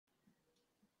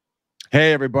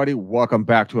Hey, everybody. Welcome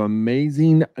back to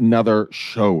another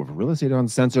show of Real Estate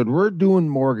Uncensored. We're doing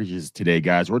mortgages today,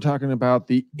 guys. We're talking about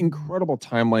the incredible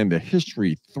timeline, the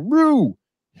history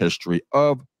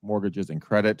of mortgages and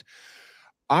credit.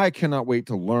 I cannot wait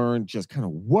to learn just kind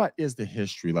of what is the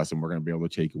history lesson we're going to be able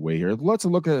to take away here. Let's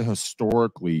look at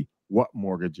historically what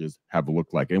mortgages have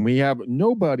looked like. And we have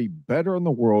nobody better in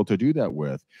the world to do that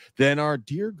with than our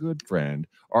dear good friend,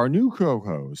 our new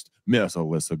co-host, Miss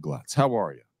Alyssa Glutz. How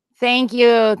are you? Thank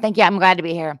you. Thank you. I'm glad to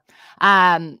be here.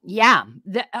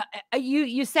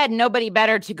 You said nobody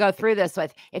better to go through this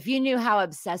with. If you knew how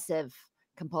obsessive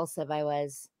compulsive I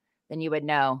was, then you would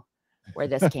know where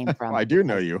this came from. Well, I do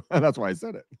know you. That's why I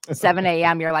said it. 7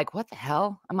 a.m. You're like, what the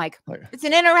hell? I'm like, it's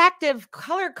an interactive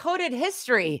color-coded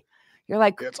history. You're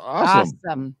like, it's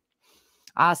awesome.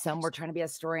 Awesome. We're trying to be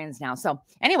historians now. So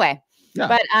anyway, yeah.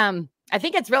 But I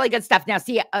think it's really good stuff. Now,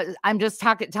 see, I'm just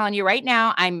telling you right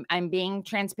now, I'm being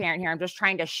transparent here. I'm just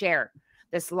trying to share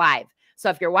this live. So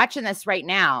if you're watching this right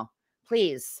now,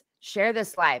 please share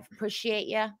this live. Appreciate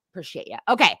you.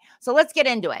 Okay, so let's get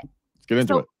into it.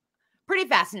 Pretty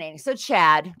fascinating. So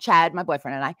Chad, my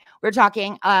boyfriend and I, we're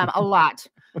talking a lot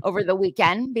over the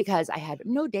weekend because I had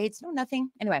no dates, no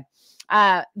nothing. Anyway,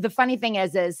 the funny thing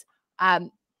is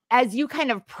as you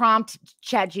kind of prompt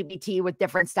ChatGPT with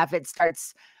different stuff, it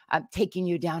starts taking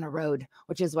you down a road,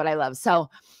 which is what I love. So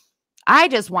I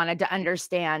just wanted to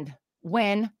understand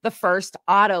when the first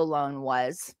auto loan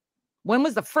was. When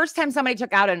was the first time somebody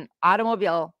took out an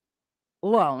automobile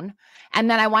loan? And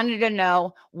then I wanted to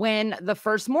know when the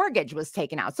first mortgage was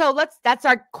taken out. So that's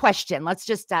our question. Let's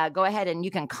just go ahead and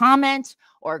you can comment,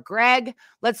 or Greg,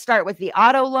 let's start with the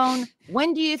auto loan.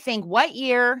 When do you think, what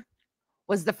year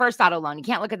was the first auto loan? You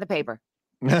can't look at the paper.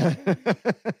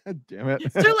 Damn it.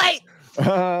 It's too late.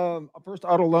 First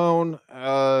auto loan.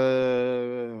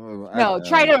 No,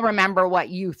 try to remember what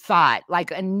you thought, like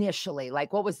initially,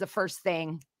 like what was the first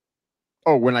thing?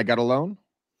 Oh, when I got a loan?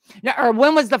 No, or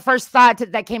when was the first thought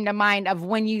that came to mind of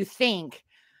when you think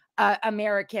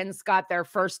Americans got their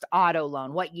first auto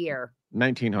loan? What year?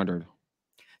 1900.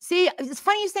 See, it's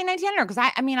funny you say 1900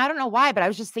 because I mean, I don't know why, but I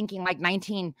was just thinking like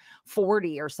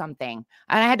 1940 or something.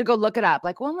 And I had to go look it up.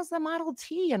 Like, when was the Model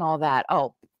T and all that?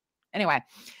 Oh, anyway,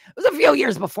 it was a few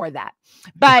years before that.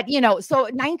 But, so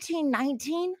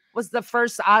 1919 was the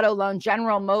first auto loan.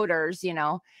 General Motors,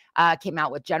 came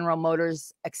out with General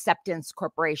Motors Acceptance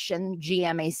Corporation,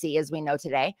 GMAC, as we know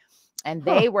today. And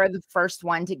they were the first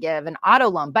one to give an auto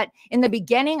loan. But in the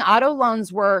beginning, auto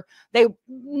loans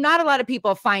not a lot of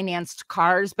people financed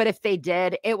cars, but if they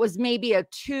did, it was maybe a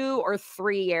 2 or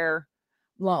 3 year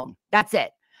loan. That's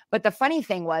it. But the funny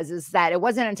thing is that it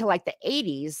wasn't until like the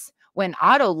 80s when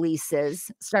auto leases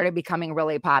started becoming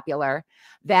really popular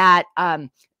that,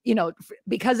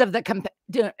 because of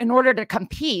in order to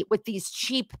compete with these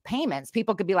cheap payments,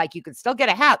 people could be like, you could still get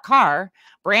a car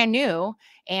brand new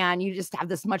and you just have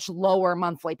this much lower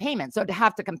monthly payment. So to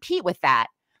have to compete with that,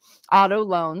 auto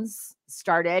loans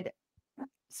started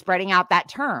spreading out that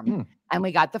term. And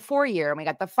we got the 4-year and we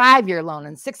got the 5-year loan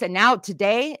and 6. And now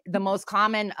today, the most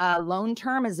common loan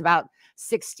term is about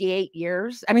 68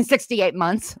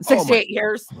 months, 68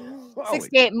 years,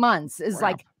 68 months is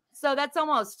like, so that's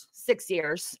almost 6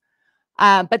 years.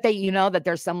 But that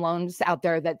there's some loans out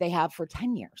there that they have for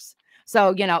 10 years.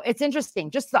 So, it's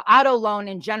interesting. Just the auto loan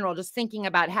in general, just thinking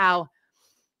about how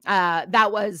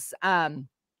that was,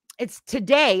 it's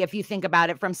today, if you think about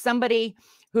it, from somebody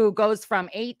who goes from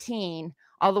 18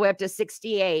 all the way up to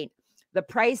 68, the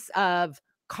price of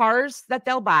cars that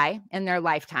they'll buy in their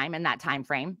lifetime in that time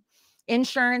frame,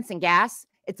 insurance and gas,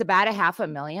 it's about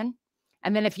 $500,000.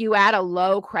 And then if you add a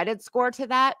low credit score to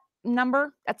that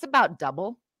number, that's about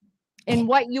double in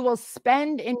what you will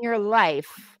spend in your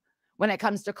life when it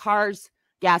comes to cars,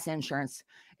 gas, insurance,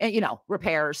 and,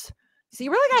 repairs. So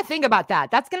you really got to think about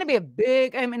that. That's going to be a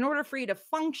big, in order for you to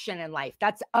function in life,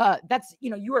 that's,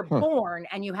 you were born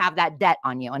and you have that debt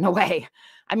on you in a way.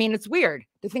 I mean, it's weird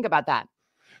to think about that.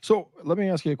 So let me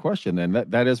ask you a question then.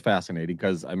 That is fascinating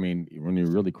because, when you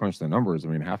really crunch the numbers,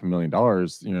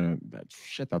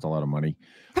 $500,000, that's a lot of money,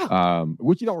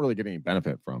 which you don't really get any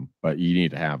benefit from, but you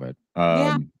need to have it.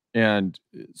 And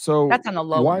so that's on the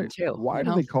low end too. Why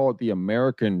do they call it the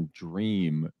American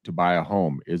dream to buy a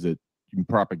home? Is it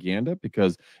propaganda?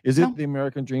 Because is it the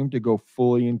American dream to go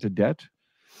fully into debt,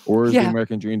 or is the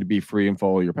American dream to be free and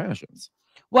follow your passions?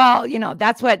 Well,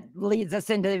 that's what leads us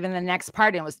into even the next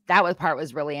part. And part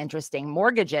was really interesting.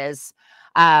 Mortgages,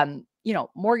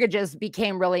 mortgages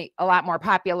became really a lot more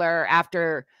popular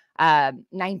after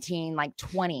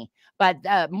 1920.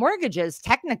 But mortgages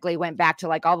technically went back to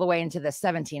like all the way into the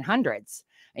 1700s.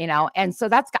 And so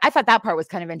I thought that part was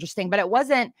kind of interesting, but it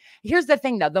wasn't. Here's the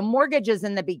thing though, the mortgages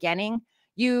in the beginning,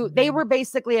 they were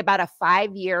basically about a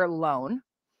 5-year loan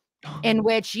in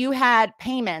which you had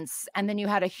payments, and then you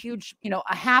had a huge,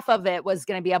 a half of it was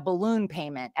going to be a balloon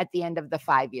payment at the end of the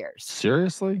 5 years.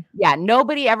 Seriously? Yeah.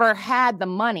 Nobody ever had the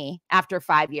money after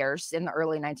 5 years in the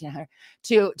early 1900s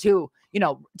to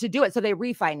do it. So they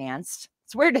refinanced.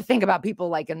 It's weird to think about people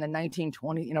like in the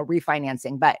 1920s,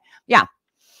 refinancing, but yeah.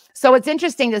 So it's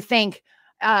interesting to think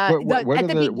at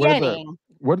the beginning.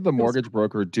 What did the mortgage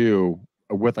broker do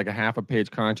with like a half a page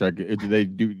contract? Do they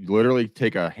literally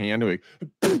take a hand and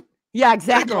yeah,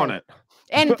 exactly. on it?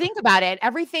 And think about it.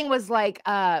 Everything was like,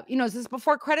 this is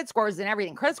before credit scores and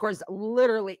everything. Credit scores,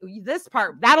 literally, this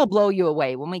part, that'll blow you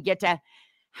away when we get to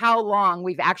how long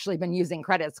we've actually been using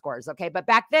credit scores. Okay. But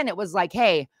back then it was like,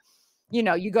 hey,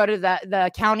 you go to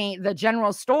the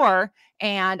general store,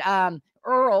 and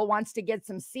Earl wants to get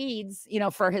some seeds,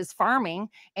 for his farming.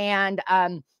 And,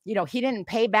 he didn't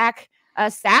pay back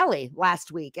Sally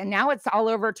last week. And now it's all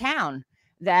over town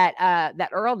that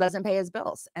Earl doesn't pay his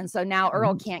bills. And so now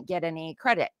Earl can't get any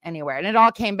credit anywhere. And it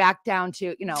all came back down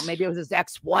to, maybe it was his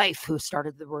ex-wife who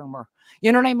started the rumor.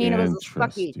 You know what I mean? It was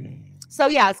sucky. So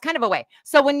yeah, it's kind of a way.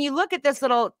 So when you look at this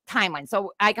little timeline,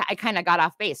 so I kind of got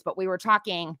off base, but we were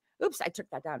talking, oops, I took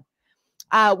that down.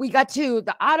 We got to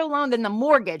the auto loan, then the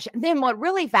mortgage. And then what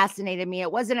really fascinated me,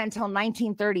 it wasn't until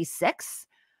 1936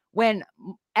 when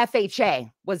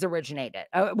FHA was originated,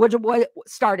 which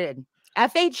started.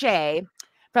 FHA,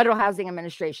 Federal Housing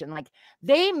Administration, like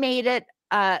they made it,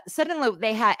 suddenly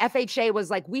they had, FHA was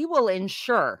like, we will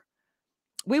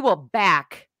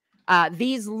back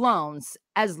these loans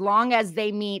as long as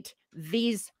they meet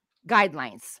these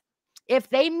guidelines. If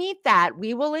they meet that,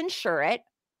 we will insure it.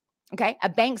 Okay.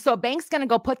 So a bank's going to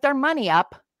go put their money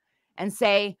up and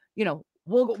say,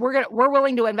 we're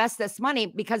willing to invest this money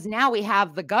because now we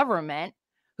have the government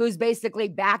who's basically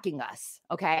backing us.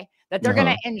 Okay. That they're going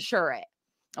to insure it.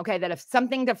 Okay. That if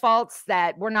something defaults,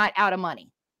 that we're not out of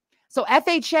money. So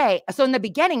so in the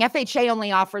beginning, FHA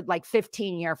only offered like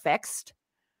 15-year fixed.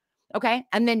 Okay.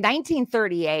 And then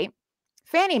 1938,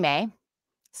 Fannie Mae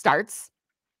starts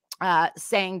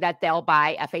saying that they'll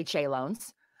buy FHA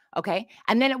loans. Okay.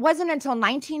 And then it wasn't until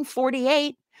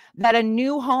 1948 that a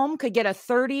new home could get a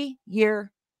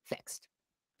 30-year fixed.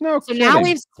 No so kidding. Now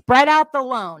we've spread out the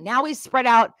loan. Now we've spread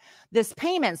out this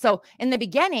payment. So in the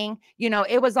beginning,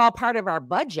 it was all part of our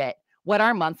budget, what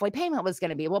our monthly payment was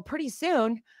going to be. Well, pretty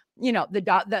soon,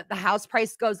 the house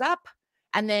price goes up.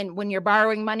 And then when you're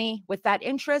borrowing money with that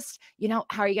interest, how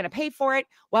are you going to pay for it?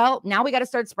 Well, now we got to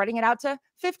start spreading it out to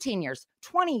 15 years,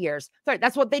 20 years.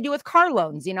 That's what they do with car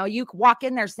loans. You walk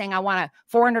in there saying, I want a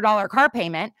 $400 car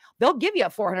payment. They'll give you a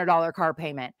 $400 car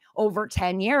payment over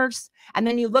 10 years. And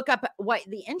then you look up what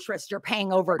the interest you're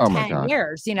paying over 10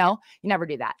 years, you never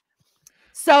do that.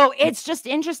 So it's just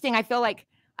interesting. I feel like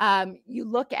you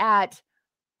look at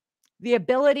the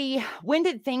ability, when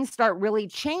did things start really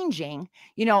changing,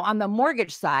 on the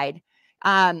mortgage side?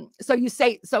 So you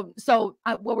say,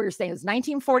 what we were saying is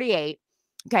 1948.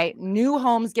 Okay. New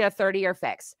homes get a 30-year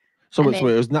fix. So it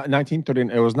was not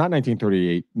 1930. It was not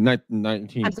 1938,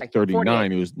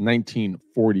 1939. It was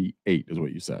 1948 is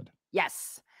what you said.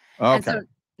 Yes. Okay. And so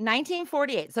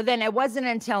 1948. So then it wasn't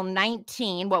until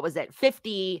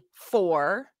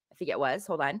 54, I think it was,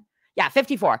 hold on. Yeah.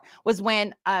 54 was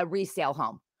when a resale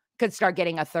home could start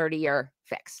getting a 30-year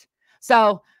fixed.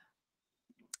 So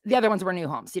the other ones were new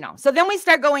homes, So then we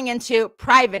start going into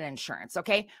private insurance.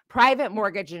 Okay. Private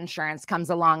mortgage insurance comes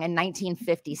along in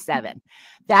 1957.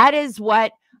 That is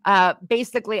what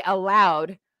basically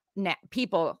allowed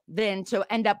people then to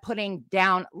end up putting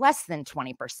down less than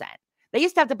 20%. They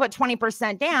used to have to put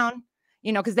 20% down,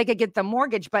 because they could get the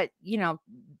mortgage, but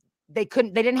they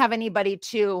didn't have anybody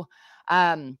to,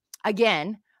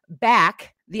 again,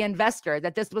 back the investor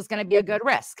that this was going to be a good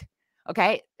risk.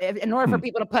 Okay. In order for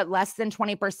people to put less than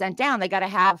 20% down, they got to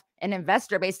have an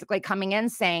investor basically coming in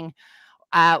saying,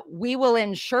 we will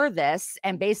insure this.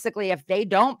 And basically, if they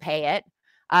don't pay it,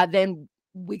 then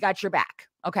we got your back.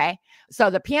 Okay. So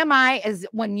the PMI is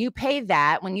when you pay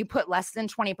that, when you put less than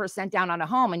 20% down on a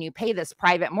home and you pay this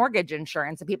private mortgage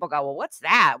insurance, and people go, well, what's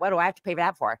that? What do I have to pay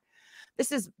that for?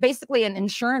 This is basically an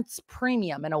insurance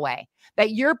premium in a way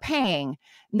that you're paying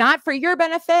not for your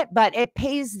benefit, but it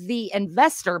pays the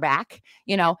investor back,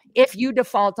 if you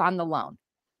default on the loan.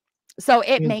 So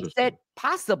it makes it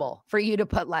possible for you to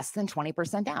put less than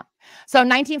 20% down. So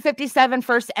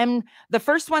 1957, the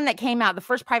first one that came out, the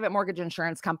first private mortgage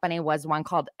insurance company was one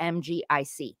called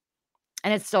MGIC.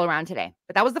 And it's still around today.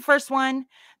 But that was the first one.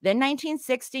 Then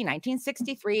 1960,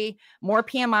 1963, more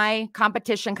PMI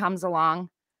competition comes along.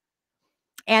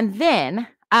 And then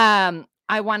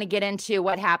I want to get into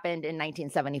what happened in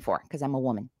 1974 because I'm a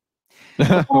woman.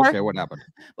 Okay, what happened?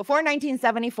 Before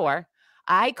 1974,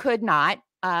 I could not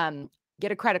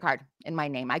get a credit card in my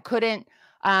name. I couldn't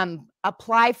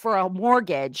apply for a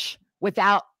mortgage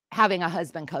without having a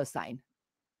husband co-sign.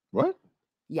 What?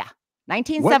 Yeah. What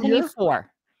year? 1974,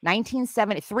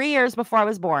 1970, 3 years before I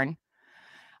was born,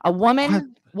 a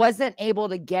woman wasn't able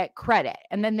to get credit.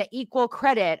 And then the Equal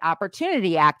Credit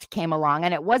Opportunity Act came along,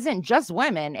 and it wasn't just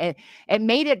women. It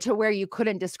made it to where you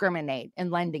couldn't discriminate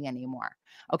in lending anymore.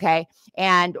 Okay.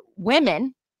 And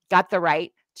women got the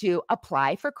right to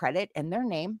apply for credit in their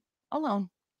name alone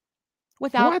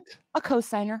without What? a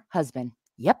co-signer husband.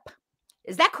 Yep.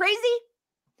 Is that crazy?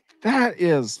 That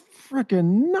is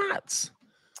freaking nuts.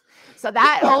 So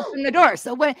that opened the door.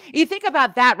 So when you think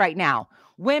about that right now,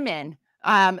 women,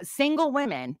 single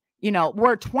women,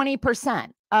 were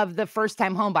 20% of the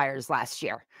first-time home buyers last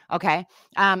year. Okay.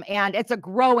 And it's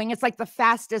like the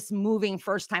fastest moving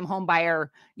first-time home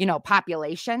buyer,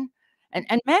 population.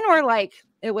 And men were like,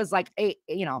 it was like 8,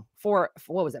 what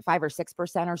was it, 5 or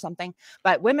 6% or something.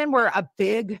 But women were a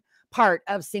big part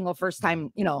of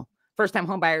first-time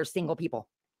home buyers, single people.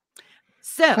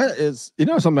 So that is,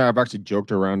 something I've actually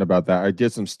joked around about that. I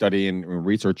did some study and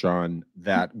research on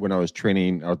that when I was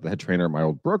training. I was the head trainer at my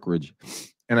old brokerage,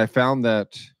 and I found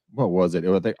that, what was it?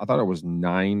 I thought it was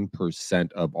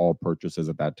 9% of all purchases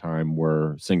at that time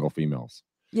were single females.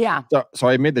 Yeah. So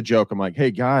I made the joke. I'm like,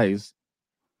 hey guys,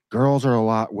 girls are a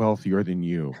lot wealthier than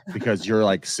you because you're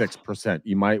like 6%.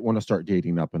 You might want to start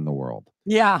dating up in the world.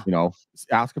 Yeah.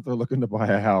 Ask if they're looking to buy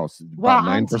a house. Well,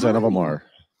 About 9% of them are.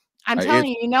 I'm telling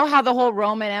you, how the whole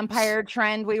Roman Empire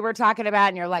trend we were talking about,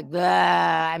 and you're like,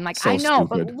 I'm like, so I know,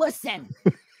 stupid. But listen,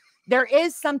 there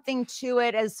is something to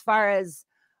it as far as,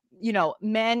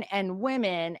 men and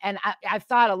women. And I've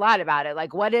thought a lot about it.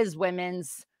 Like, what is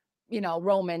women's,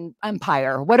 Roman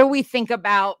Empire? What do we think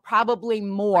about? Probably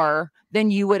more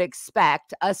than you would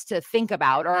expect us to think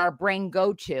about or our brain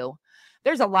go to.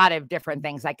 There's a lot of different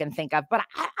things I can think of, but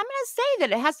I'm going to say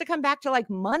that it has to come back to like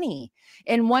money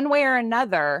in one way or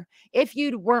another. If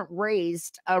you weren't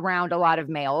raised around a lot of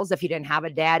males, if you didn't have a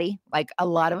daddy, like a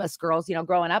lot of us girls,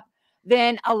 growing up,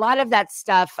 then a lot of that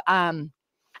stuff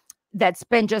that's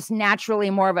been just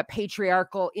naturally more of a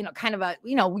patriarchal, kind of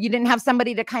you didn't have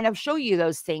somebody to kind of show you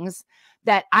those things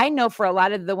that I know for a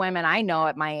lot of the women I know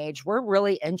at my age, we're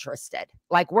really interested.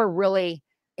 Like we're really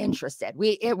interested.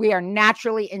 We are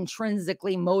naturally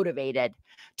intrinsically motivated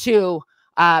to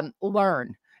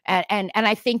learn. And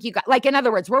I think you got, like, in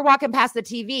other words, we're walking past the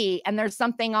TV and there's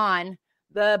something on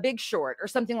The Big Short or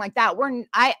something like that.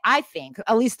 I think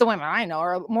at least the women I know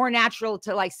are more natural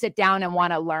to like sit down and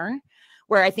want to learn,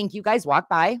 where I think you guys walk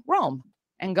by Rome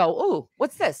and go, ooh,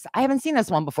 what's this? I haven't seen this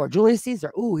one before. Julius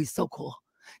Caesar. Ooh, he's so cool.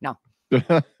 No.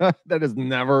 That is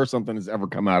never something that's ever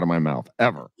come out of my mouth,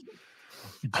 ever.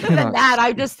 Other than that,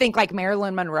 I just think like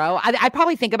Marilyn Monroe. I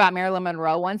probably think about Marilyn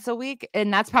Monroe once a week,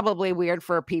 and that's probably weird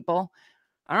for people.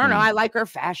 I don't know. I like her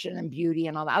fashion and beauty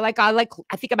and all that.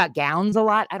 I think about gowns a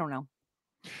lot. I don't know.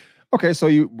 Okay, so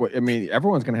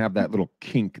everyone's going to have that little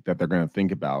kink that they're going to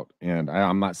think about. And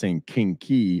I'm not saying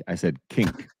kinky. I said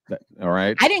kink. All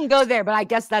right. I didn't go there, but I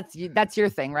guess that's your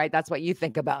thing, right? That's what you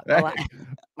think about. I'm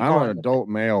an adult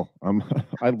male.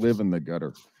 I live in the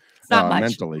gutter. It's not much.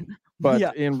 Mentally. But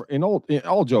yeah. in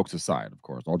all jokes aside, of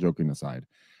course, all joking aside,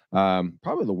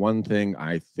 probably the one thing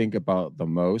I think about the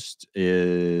most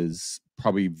is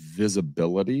probably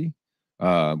visibility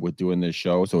with doing this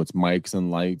show. So it's mics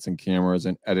and lights and cameras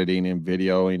and editing and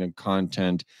videoing and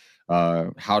content,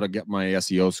 how to get my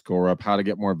SEO score up, how to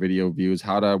get more video views,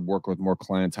 how to work with more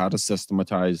clients, how to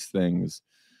systematize things,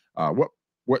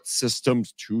 what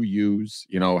systems to use,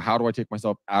 how do I take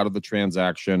myself out of the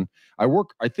transaction? I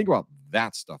think about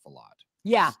that stuff a lot.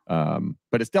 Yeah.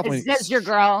 But it's definitely is your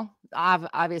girl.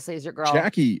 Obviously is your girl.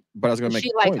 Jackie, but I was gonna make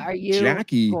a point. Are you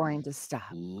Jackie going to stop?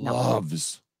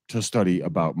 Loves to study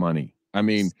about money. I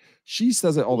mean, she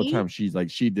says it all the time. She's like,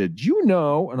 did you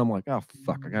know? And I'm like, oh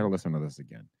fuck, I gotta listen to this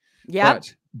again. Yeah.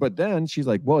 But then she's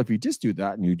like, well, if you just do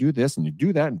that and you do this and you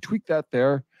do that and tweak that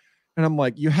there. And I'm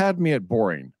like, you had me at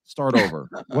boring. Start over.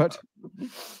 What?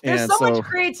 There's so much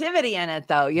creativity in it,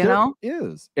 though. There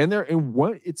is, and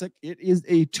it's like it is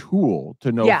a tool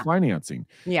to know financing.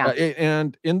 Yeah.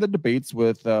 And in the debates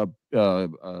with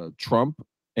Trump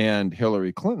and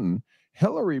Hillary Clinton,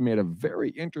 Hillary made a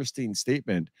very interesting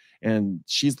statement, and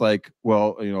she's like,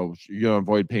 "Well, you're gonna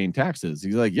avoid paying taxes."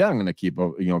 He's like, "Yeah, I'm gonna keep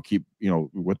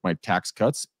with my tax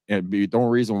cuts." And the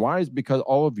only reason why is because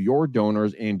all of your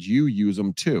donors and you use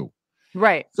them too.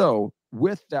 Right. So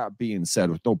with that being said,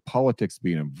 with no politics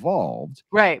being involved,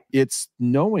 Right. it's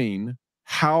knowing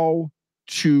how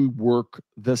to work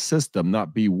the system,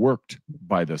 not be worked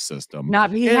by the system.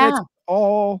 Not be, And yeah. it's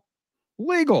all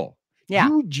legal. Yeah.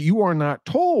 You are not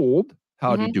told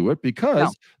how to Mhm. do it, because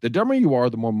No. the dumber you are,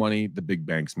 the more money the big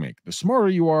banks make. The smarter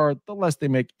you are, the less they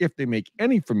make, if they make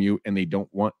any from you, and they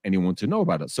don't want anyone to know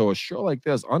about it. So a show like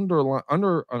this,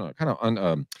 unearthing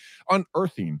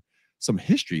some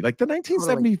history, like the Totally.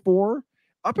 1974,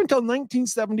 up until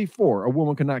 1974, a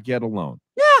woman could not get a loan.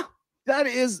 Yeah. That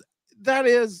is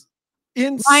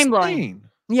Mind blowing. insane.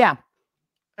 Yeah.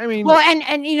 I mean, Well,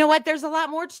 and you know what? There's a lot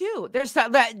more too.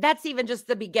 That's even just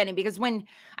the beginning, because when,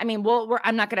 I mean,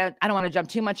 I don't want to jump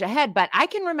too much ahead, but I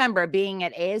can remember being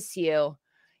at ASU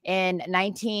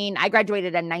I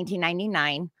graduated in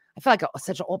 1999. I feel like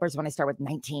such an old person when I start with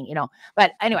 19,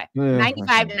 but anyway,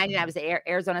 95 to 99, I was at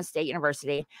Arizona State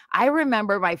University. I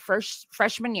remember my first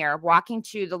freshman year walking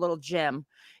to the little gym.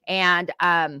 And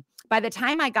by the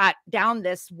time I got down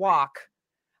this walk,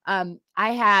 I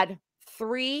had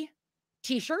 3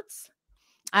 T-shirts,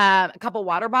 a couple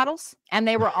water bottles, and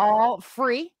they were all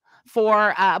free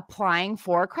for applying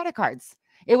for credit cards.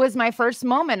 It was my first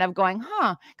moment of going,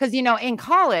 because in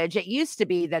college it used to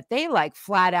be that they like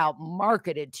flat out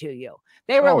marketed to you.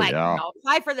 They were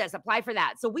apply for this, apply for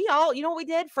that. So we all, what we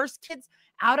did? First kids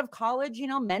out of college,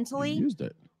 mentally you used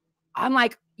it. I'm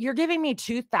like, you're giving me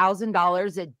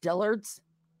 $2,000 at Dillard's.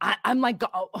 I'm like,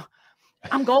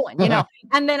 I'm going,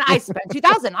 and then I spent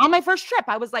 $2,000 on my first trip.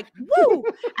 I was like, woo.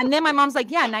 And then my mom's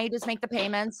like, yeah, now you just make the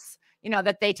payments,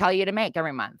 that they tell you to make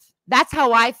every month. That's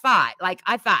how I thought. Like,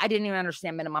 I didn't even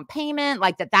understand minimum payment,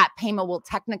 like that payment will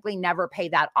technically never pay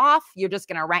that off. You're just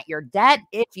going to rent your debt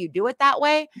if you do it that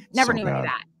way. Never knew any of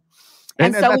that.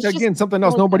 And so that's, again, something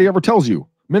else nobody ever tells you.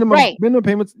 Minimum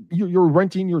payments, you're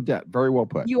renting your debt. Very well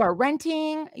put. You are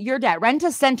renting your debt. Rent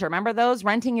a center. Remember those?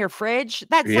 Renting your fridge.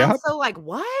 That sounds so like,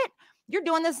 what? You're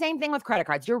doing the same thing with credit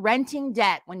cards. You're renting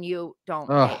debt when you don't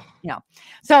pay,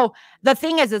 So the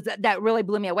thing is that really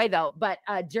blew me away though. But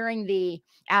during the,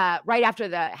 right after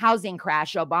the housing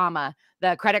crash, Obama,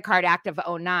 the Credit Card Act of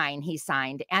 2009, he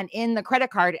signed. And in the Credit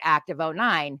Card Act of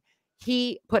 2009,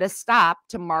 he put a stop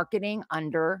to marketing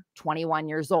under 21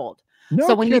 years old.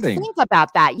 So when you think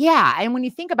about that, and when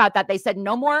you think about that, they said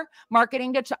no more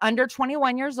marketing to under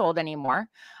 21 years old anymore.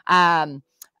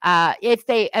 If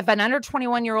an under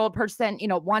 21-year-old person,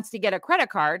 wants to get a credit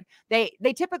card, they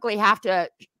typically have to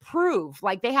prove,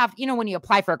 like they have, when you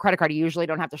apply for a credit card, you usually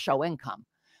don't have to show income,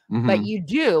 but you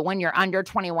do when you're under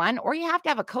 21, or you have to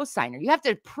have a cosigner. You have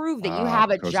to prove that you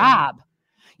have a job,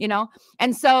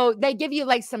 and so they give you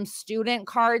like some student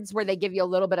cards where they give you a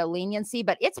little bit of leniency,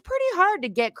 but it's pretty hard to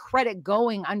get credit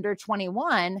going under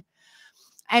 21.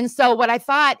 And so what I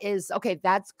thought is, okay,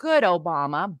 that's good,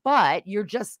 Obama, but you're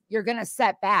going to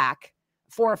set back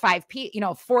 4 or 5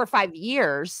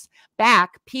 years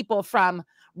back people from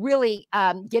really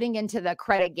getting into the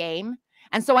credit game.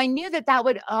 And so I knew that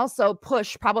would also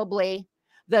push probably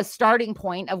the starting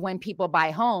point of when people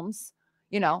buy homes,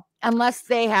 unless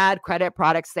they had credit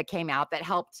products that came out that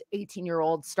helped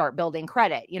 18-year-olds start building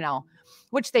credit,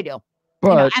 which they do.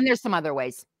 But, and there's some other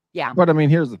ways. Yeah. But I mean,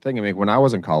 here's the thing. I mean, when I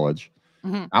was in college,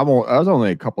 I was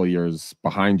only a couple of years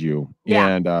behind you. Yeah.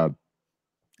 And I'm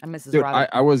Mrs.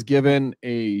 I was given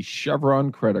a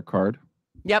Chevron credit card.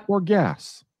 Yep. For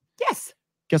gas. Yes.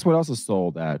 Guess what else is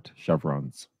sold at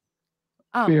Chevron's?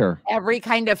 Beer. Every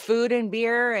kind of food and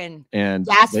beer and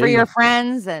gas for your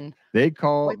friends. And the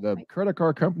credit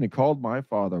card company called my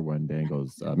father one day and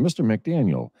goes, Mr.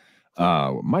 McDaniel,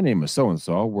 my name is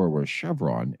so-and-so. We're with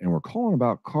Chevron and we're calling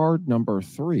about card number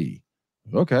 3.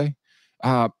 Okay.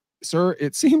 Sir,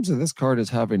 it seems that this card is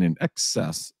having an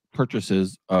excess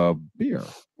purchases of beer.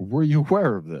 Were you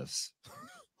aware of this?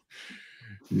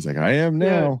 He's like, I am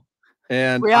now.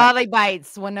 And Reality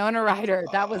Bites, Winona Ryder.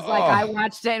 That was like, I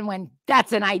watched it and went,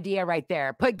 that's an idea right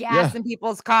there. Put gas in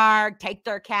people's car, take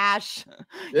their cash.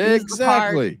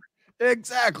 Exactly.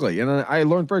 And I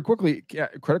learned very quickly,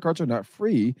 credit cards are not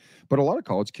free, but a lot of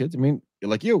college kids, I mean,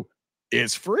 like you,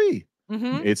 it's free.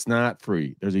 It's not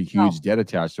free. There's a huge debt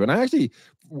attached to it. And I actually,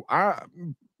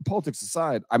 politics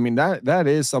aside, I mean, that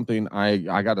is something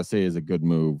I got to say is a good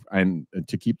move, and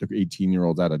to keep the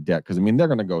 18-year-olds out of debt, because I mean, they're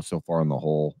going to go so far in the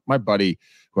hole. My buddy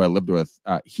who I lived with,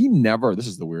 he never, this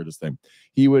is the weirdest thing,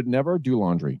 he would never do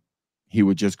laundry. He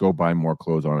would just go buy more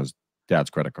clothes on his dad's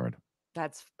credit card.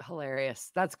 That's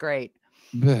hilarious. That's great.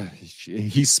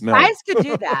 He smelled. Guys could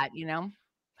do that,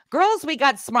 Girls, we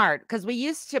got smart because we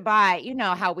used to buy,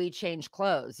 how we change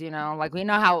clothes, like we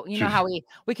know how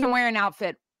we can wear an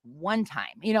outfit one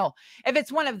time, if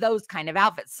it's one of those kind of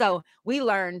outfits. So we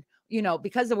learned, you know,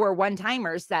 because we're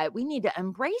one-timers, that we need to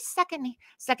embrace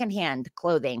secondhand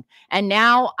clothing. And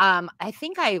now I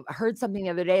think I heard something the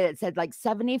other day that said like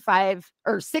 75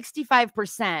 or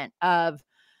 65% of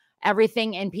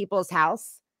everything in people's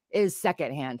house is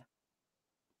secondhand.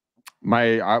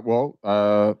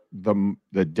 The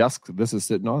desk this is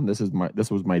sitting on, this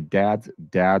was my dad's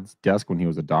desk when he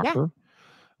was a doctor.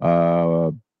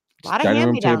 A lot of Dining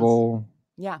room hand-me-downs. table,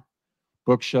 Yeah.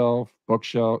 bookshelf.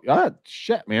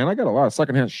 Shit, man, I got a lot of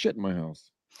secondhand shit in my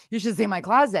house. You should see my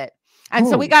closet. And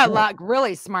so we got a lot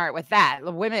really smart with that.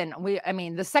 The women, I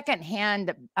mean, the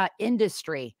secondhand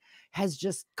industry has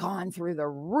just gone through the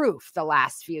roof the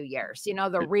last few years. You know,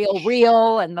 the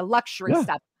real and the luxury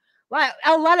stuff. Well,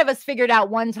 a lot of us figured out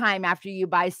one time after you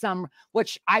buy some,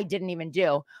 which I didn't even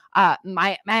do.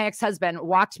 My ex-husband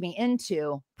walked me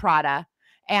into Prada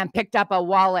and picked up a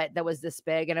wallet that was this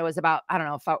big, and it was about, I don't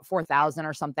know, $4,000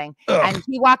 or something. Ugh. And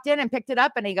he walked in and picked it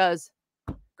up, and he goes,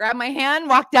 grabbed my hand,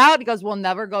 walked out. He goes, we'll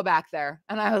never go back there.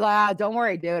 And I was like, don't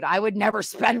worry, dude. I would never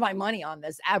spend my money on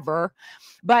this ever,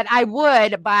 but I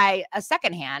would buy a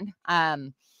secondhand.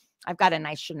 I've got a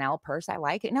nice Chanel purse. I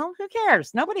like it. No, who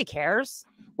cares? Nobody cares.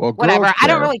 Well, whatever. I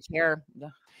don't really care.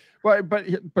 Well, but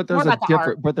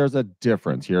there's a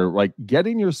difference here. Like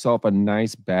getting yourself a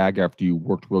nice bag after you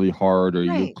worked really hard, or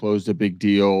you closed a big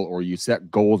deal, or you set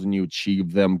goals and you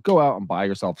achieve them. Go out and buy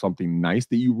yourself something nice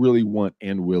that you really want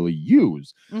and will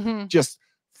use. Just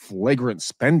flagrant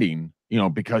spending, you know,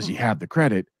 because you have the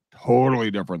credit. Totally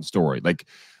different story. Like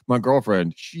my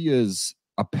girlfriend, she is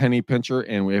a penny pincher,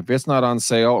 and if it's not on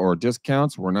sale or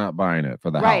discounts, we're not buying it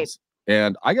for the house.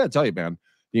 And I gotta tell you, man,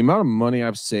 the amount of money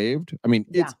I've saved, I mean,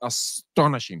 it's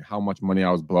astonishing how much money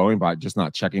I was blowing by just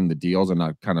not checking the deals and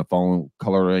not kind of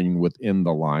coloring within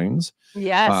the lines.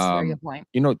 Yes, very good point.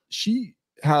 You know, she's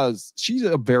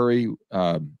a very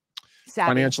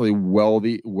financially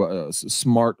wealthy,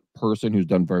 smart person who's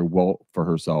done very well for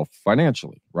herself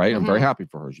financially, right? I'm very happy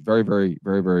for her. She's very, very,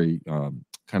 very, very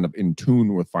kind of in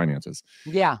tune with finances.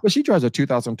 Yeah. But she drives a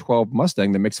 2012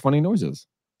 Mustang that makes funny noises.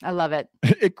 I love it.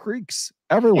 It creaks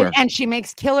everywhere. And she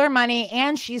makes killer money,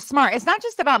 and she's smart. It's not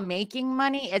just about making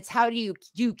money. It's how do you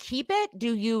keep it?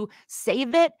 Do you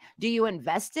save it? Do you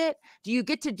invest it? Do you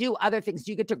get to do other things?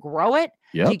 Do you get to grow it?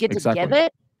 Yep, do you get to give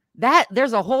it? That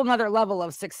there's a whole nother level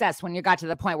of success when you got to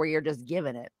the point where you're just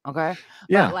giving it. Okay.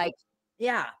 Yeah. But like,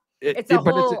 yeah.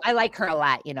 I like her a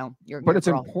lot, you know. It's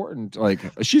important. Like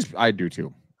I do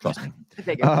too. Trust me.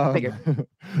 Figured.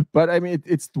 But I mean,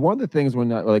 it's one of the things when,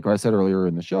 like I said earlier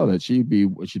in the show, that she'd be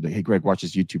like, hey, Greg, watch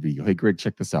this YouTube video. Hey, Greg,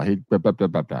 check this out. Hey, blah, blah, blah,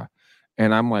 blah, blah.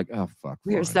 And I'm like, oh, fuck.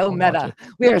 We are so meta.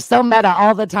 We are so meta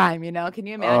all the time, you know? Can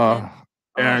you imagine?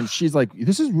 And she's like,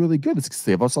 this is really good. It's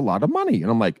save us a lot of money. And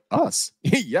I'm like, us?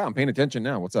 Yeah, I'm paying attention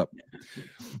now. What's up?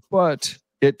 But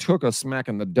it took a smack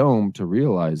in the dome to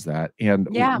realize that. And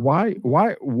why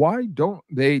don't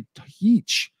they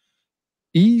teach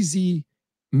easy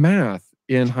math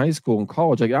in high school and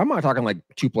college? Like, I'm not talking like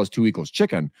 2 + 2 =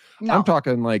 chicken. No. I'm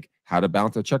talking like how to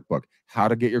balance a checkbook, how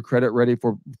to get your credit ready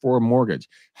for a mortgage,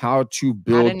 how to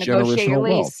build generational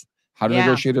wealth, how to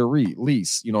negotiate a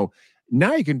lease. You know,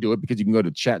 now you can do it because you can go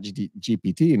to Chat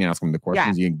GPT and ask them the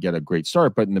questions. You can get a great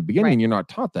start. But in the beginning, you're not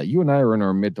taught that. You and I are in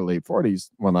our mid to late 40s.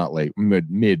 Well, not late, mid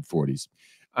 40s.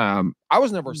 I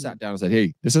was never sat down and said,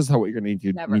 hey, this is what you're going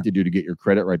to need to do to get your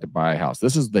credit right to buy a house.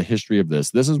 This is the history of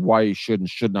this. This is why you should and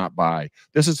should not buy.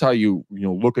 This is how you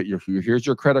look at here's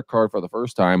your credit card for the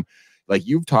first time. Like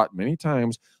you've taught many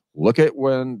times, look at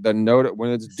when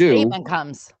it's due statement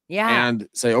comes. Yeah. And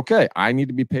say, okay, I need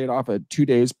to be paid off at 2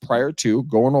 days prior to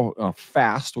going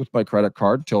fast with my credit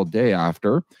card till day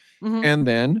after. And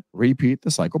then repeat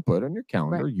the cycle, put it on your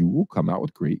calendar. You will come out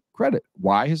with great credit.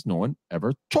 Why has no one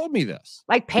ever told me this?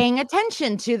 Like paying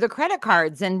attention to the credit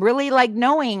cards and really like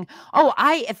knowing,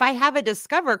 if I have a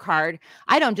Discover card,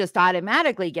 I don't just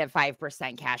automatically get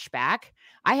 5% cash back.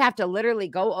 I have to literally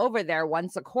go over there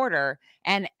once a quarter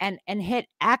and hit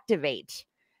activate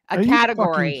a category.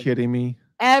 Are you fucking kidding me?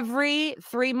 Every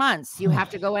 3 months, you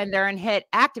have to go in there and hit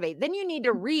activate. Then you need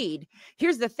to read.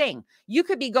 Here's the thing. You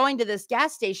could be going to this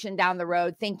gas station down the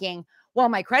road thinking, well,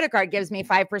 my credit card gives me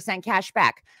 5% cash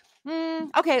back.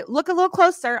 Okay, look a little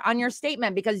closer on your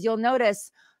statement, because you'll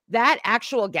notice that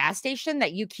actual gas station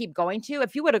that you keep going to,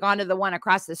 if you would have gone to the one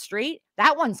across the street,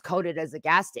 that one's coded as a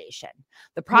gas station.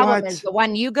 The problem is the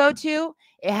one you go to,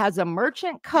 it has a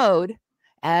merchant code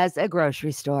as a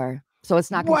grocery store. So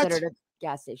it's not considered a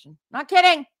gas station. Not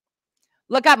kidding.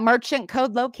 Look up merchant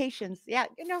code locations. Yeah,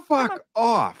 fuck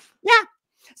off. Yeah.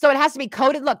 So it has to be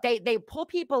coded. Look, they pull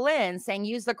people in saying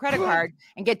use the credit card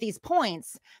and get these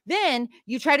points. Then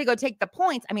you try to go take the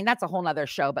points. I mean, that's a whole nother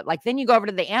show, but like then you go over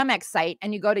to the Amex site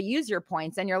and you go to use your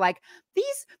points and you're like,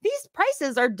 these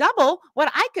prices are double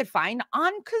what I could find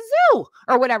on Kazoo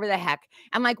or whatever the heck.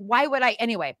 I'm like, why would I?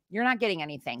 Anyway, you're not getting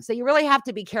anything. So you really have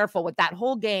to be careful with that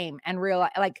whole game and realize,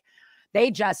 like,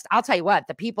 I'll tell you what,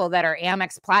 the people that are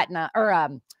Amex Platinum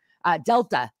or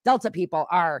Delta people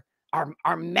are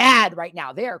mad right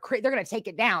now. They're going to take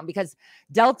it down because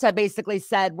Delta basically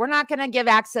said, we're not going to give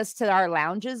access to our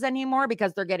lounges anymore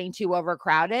because they're getting too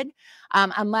overcrowded.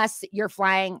 Unless you're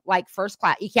flying like first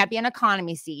class, you can't be an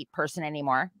economy seat person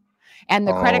anymore. And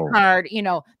the credit card,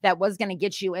 that was going to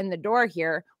get you in the door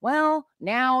here. Well,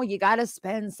 now you got to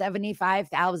spend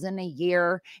 $75,000 a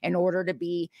year in order to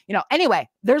be, anyway,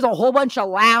 there's a whole bunch of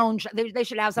lounge. They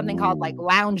should have something called like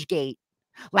Lounge Gate.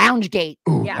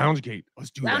 Ooh, Yeah. Lounge Gate.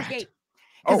 Let's do Lounge that. Gate.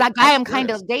 Because that guy I'm kind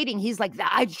of dating, he's like,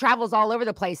 I travels all over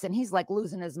the place and he's like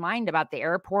losing his mind about the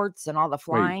airports and all the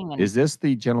flying. Wait, and is this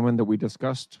the gentleman that we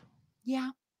discussed?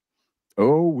 Yeah.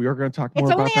 Oh, we are going to talk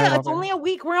more about that. It's only a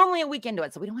week. We're only a week into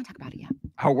it, so we don't want to talk about it yet.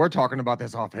 Oh, we're talking about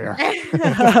this off air.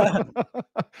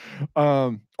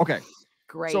 Okay.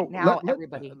 Great. So now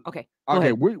everybody. Okay.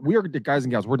 Okay. We are guys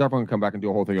and gals. We're definitely going to come back and do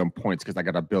a whole thing on points because I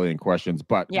got a billion questions,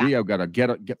 but we have got to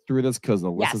get through this because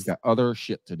Alyssa's got other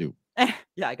shit to do.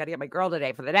 Yeah, I got to get my girl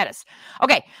today for the dentist.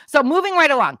 Okay, so moving right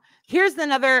along. Here's the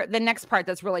next part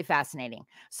that's really fascinating.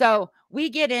 So we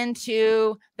get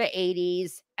into the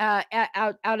 80s,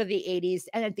 out of the 80s,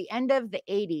 and at the end of the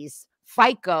 80s,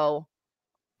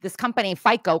 this company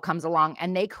FICO comes along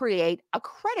and they create a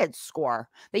credit score.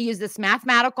 They use this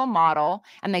mathematical model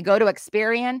and they go to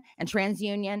Experian and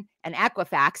TransUnion and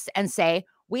Equifax and say,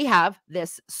 we have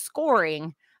this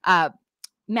scoring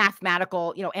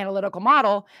mathematical, analytical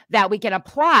model that we can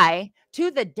apply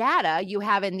to the data you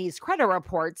have in these credit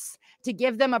reports to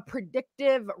give them a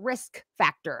predictive risk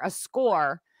factor, a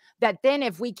score that then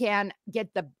if we can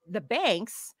get the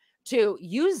banks to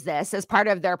use this as part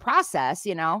of their process,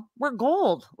 we're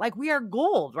gold. Like we are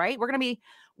gold, right? We're going to be,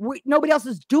 nobody else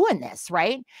is doing this,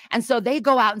 right? And so they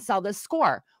go out and sell this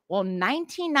score. Well,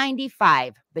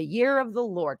 1995, the year of the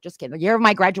Lord, just kidding, the year of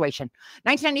my graduation,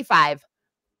 1995,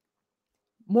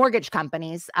 mortgage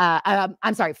companies,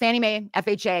 I'm sorry, Fannie Mae,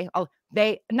 FHA,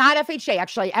 not FHA,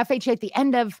 actually, FHA at the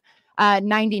end of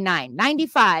 99,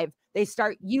 95, they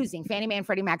start using, Fannie Mae and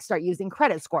Freddie Mac start using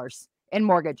credit scores in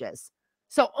mortgages.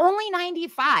 So only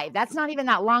 95, that's not even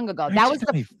that long ago. That was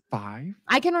 95.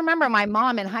 I can remember my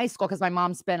mom in high school, because my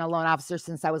mom's been a loan officer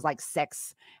since I was like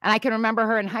 6. And I can remember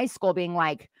her in high school being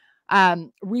like,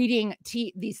 reading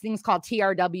these things called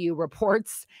TRW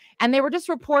reports. And they were just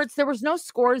reports. There was no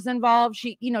scores involved.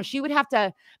 She would have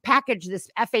to package this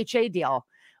FHA deal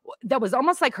that was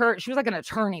almost like she was like an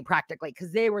attorney practically,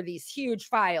 because they were these huge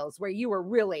files where you were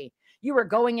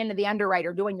going into the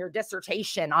underwriter doing your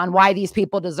dissertation on why these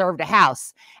people deserved a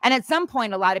house. And at some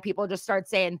point, a lot of people just start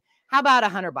saying, how about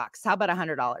 $100? How about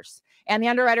 $100? And the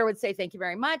underwriter would say, thank you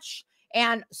very much.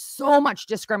 And so much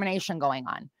discrimination going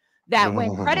on that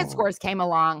when credit scores came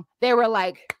along, they were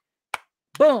like,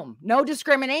 boom, no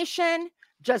discrimination,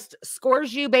 just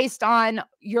scores you based on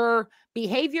your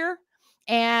behavior,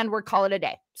 and we're calling it a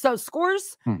day. So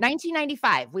scores,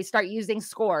 1995, we start using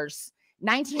scores.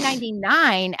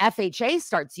 1999, FHA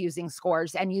starts using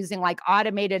scores and using like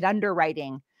automated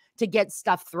underwriting to get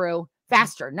stuff through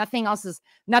faster.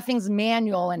 Nothing's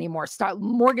manual anymore.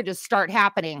 Mortgages start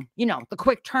happening, the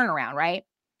quick turnaround, right?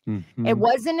 Mm-hmm. It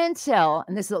wasn't until,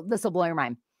 and this will blow your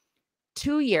mind,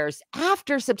 2 years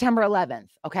after September 11th.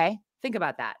 Okay. Think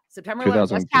about that. September 11th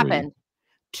just happened.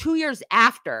 2 years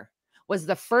after was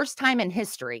the first time in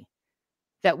history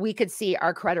that we could see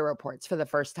our credit reports for the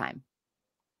first time.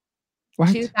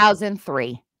 What?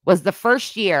 2003 was the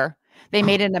first year they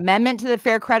made an amendment to the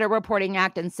Fair Credit Reporting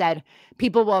Act and said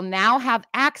people will now have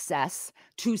access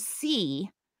to see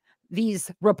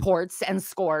these reports and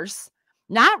scores.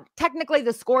 Not technically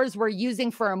the scores we're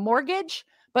using for a mortgage,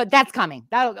 but that's coming.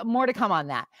 More to come on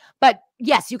that. But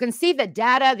yes, you can see the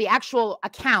data, the actual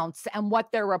accounts and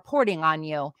what they're reporting on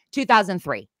you.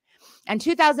 2003. And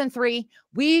 2003,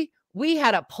 we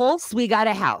had a pulse. We got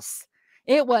a house.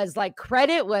 It was like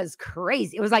credit was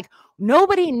crazy. It was like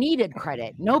nobody needed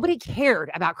credit. Nobody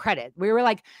cared about credit. We were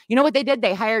like, you know what they did?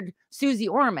 They hired Susie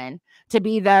Orman to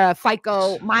be the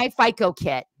My FICO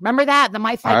kit. Remember that?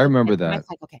 I remember that.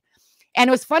 Okay. And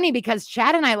it was funny because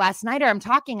Chad and I last night I'm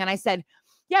talking and I said,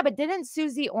 yeah, but didn't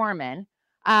Susie Orman,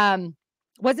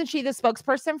 wasn't she the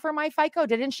spokesperson for My FICO?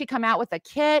 Didn't she come out with a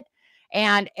kit?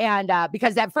 And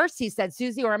because at first he said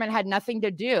Susie Orman had nothing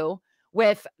to do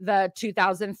with the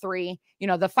 2003,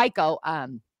 the FICO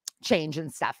change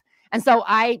and stuff. And so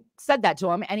I said that to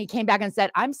him, and he came back and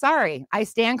said, "I'm sorry. I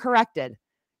stand corrected.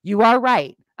 You are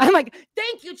right." I'm like,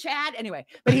 "Thank you, Chad." Anyway,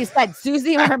 but he said,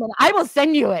 Susie Orman, I will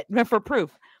send you it for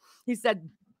proof. He said,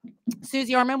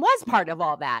 Susie Orman was part of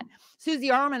all that.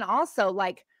 Susie Orman also,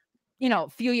 like, a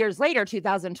few years later,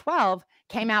 2012,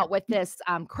 came out with this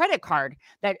credit card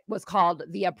that was called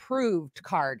the approved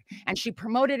card. And she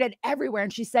promoted it everywhere.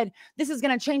 And she said, this is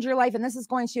going to change your life. And this is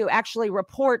going to actually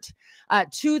report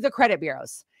to the credit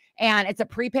bureaus. And it's a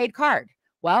prepaid card.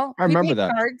 Well, I remember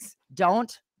that. Cards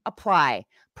don't apply.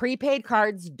 Prepaid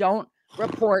cards don't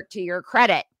report to your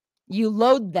credit. You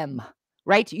load them,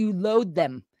 right? You load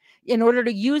them. In order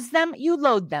to use them, you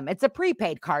load them. It's a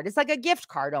prepaid card. It's like a gift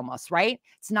card almost, right?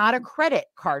 It's not a credit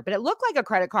card, but it looked like a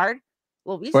credit card.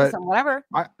 Well, Visa, some whatever.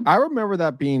 I remember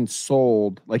that being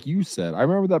sold, like you said. I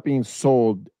remember that being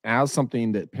sold as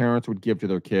something that parents would give to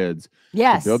their kids.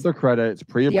 Yes. To build their credit. It's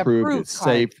pre-approved. It's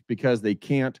safe because they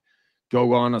can't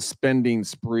go on a spending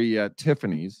spree at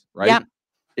Tiffany's, right? Yep.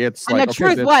 It's and like, the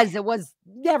truth was, it was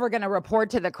never going to report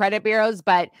to the credit bureaus,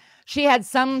 but she had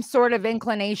some sort of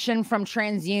inclination from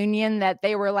TransUnion that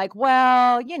they were like,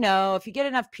 well, if you get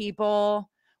enough people,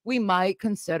 we might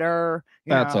consider.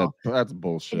 That's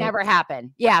bullshit. It never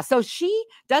happened. Yeah. So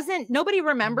nobody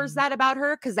remembers that about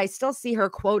her, because I still see her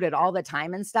quoted all the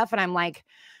time and stuff. And I'm like,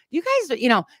 you guys,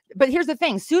 but here's the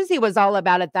thing. Susie was all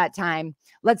about at that time,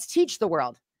 let's teach the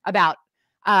world about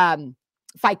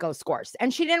FICO scores.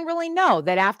 And she didn't really know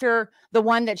that after the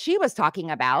one that she was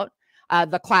talking about,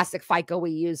 the classic FICO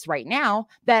we use right now,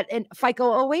 that in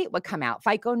FICO 08 would come out,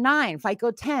 FICO 9,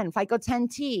 FICO 10, FICO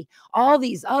 10T, all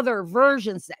these other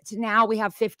versions. Now we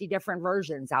have 50 different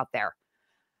versions out there.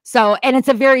 So, and it's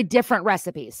a very different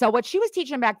recipe. So what she was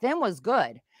teaching back then was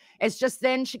good. It's just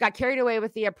then she got carried away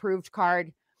with the approved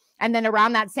card. And then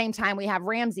around that same time, we have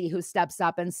Ramsey, who steps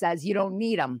up and says, you don't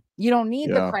need them. You don't need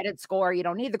the credit score. You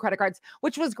don't need the credit cards,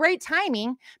 which was great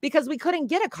timing because we couldn't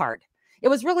get a card. It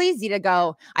was real easy to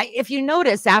go. If you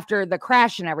notice, after the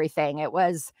crash and everything, it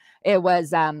was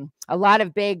a lot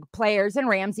of big players, and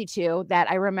Ramsey too,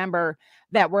 that I remember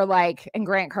that were like, and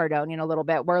Grant Cardone, a little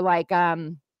bit, we're like,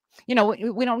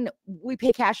 we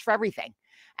pay cash for everything.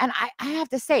 And I have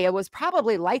to say, it was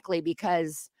probably likely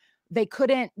because they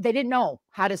didn't know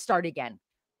how to start again.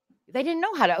 They didn't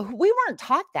know how to, we weren't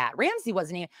taught that.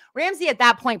 Ramsey at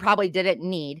that point probably didn't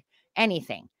need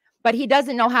anything, but he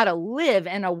doesn't know how to live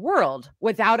in a world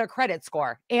without a credit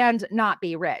score and not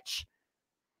be rich.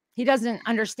 He doesn't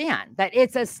understand that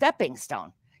it's a stepping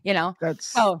stone,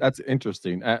 That's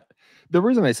interesting. The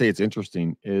reason I say it's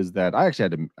interesting is that I actually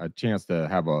had a chance to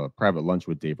have a private lunch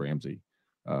with Dave Ramsey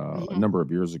a number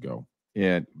of years ago.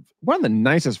 And one of the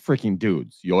nicest freaking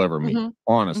dudes you'll ever meet,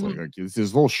 honestly. Like, this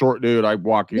little short dude. I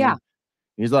walk in. Yeah.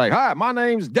 He's like, "Hi, my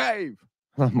name's Dave."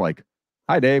 I'm like,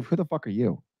 "Hi, Dave. Who the fuck are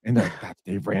you?" And they're like, "That's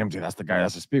Dave Ramsey. That's the guy.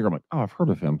 That's the speaker." I'm like, "Oh, I've heard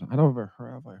of him. I don't ever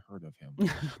have I heard of him."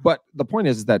 But the point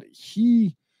is that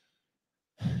he's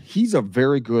a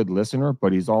very good listener,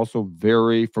 but he's also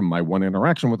very, from my one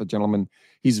interaction with the gentleman,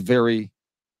 he's very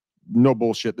no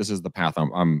bullshit. This is the path.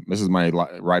 This is my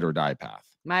ride or die path.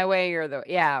 My way or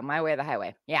my way or the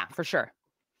highway. Yeah, for sure.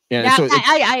 And yeah,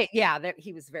 so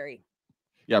he was very.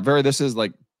 Yeah, this is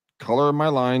like color my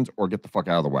lines or get the fuck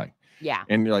out of the way. Yeah.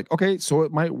 And you're like, okay, so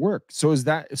it might work. So with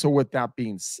that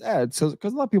being said,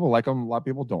 because a lot of people like him, a lot of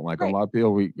people don't like him, a lot of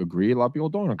people we agree, a lot of people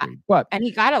don't agree. And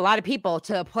he got a lot of people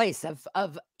to a place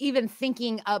of even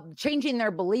thinking of changing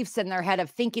their beliefs in their head, of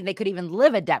thinking they could even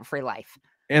live a debt-free life.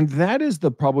 And that is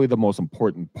probably the most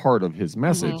important part of his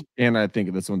message. And I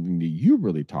think that's something that you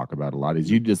really talk about a lot, is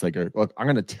you just like, look, I'm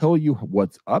going to tell you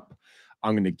what's up.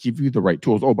 I'm going to give you the right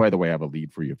tools. Oh, by the way, I have a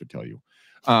lead for you to tell you.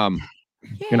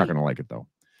 You're not going to like it though.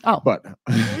 Oh, but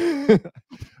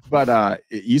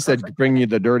you said bring you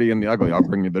the dirty and the ugly. I'll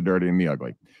bring you the dirty and the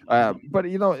ugly. But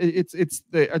it's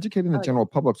the educating the general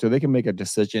public so they can make a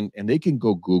decision, and they can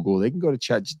go Google, they can go to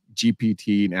Chat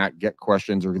GPT and get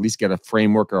questions, or at least get a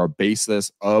framework or a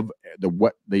basis of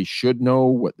what they should know,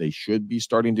 what they should be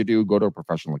starting to do. Go to a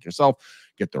professional like yourself,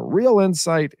 get the real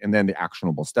insight, and then the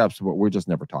actionable steps. But we're just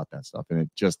never taught that stuff, and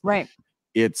it just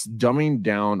it's dumbing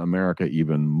down America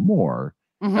even more.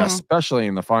 Especially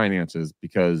in the finances,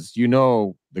 because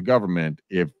the government,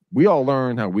 if we all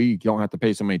learn how we don't have to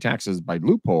pay so many taxes by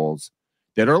loopholes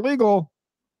that are legal,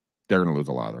 they're going to lose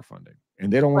a lot of their funding,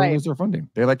 and they don't want to lose their funding.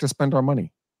 They like to spend our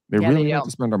money. They really like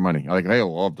to spend our money. Like, they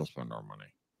love to spend our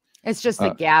money. It's just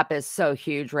the gap is so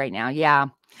huge right now. Yeah.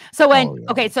 So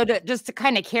so just to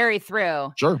kind of carry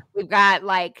through, we've got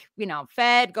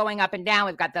Fed going up and down.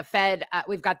 We've got the Fed.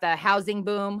 We've got the housing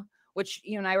boom. which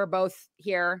you and I were both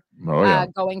here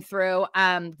going through.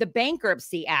 The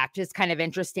Bankruptcy Act is kind of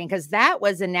interesting because that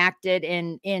was enacted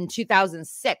in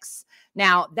 2006.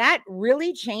 Now, that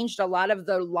really changed a lot of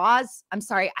the laws. I'm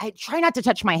sorry. I try not to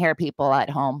touch my hair, people at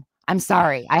home. I'm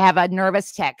sorry. I have a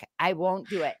nervous tick. I won't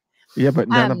do it. Yeah, but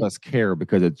none of us care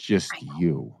because it's just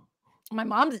you. My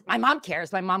mom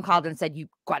cares. My mom called and said, you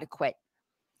got to quit.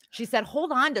 She said,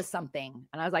 hold on to something.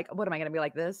 And I was like, what am I going to be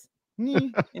like this?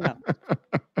 You know.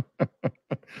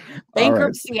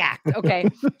 Bankruptcy Act. Okay.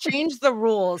 Change the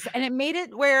rules. And it made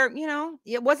it where, you know,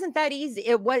 it wasn't that easy.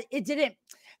 It didn't.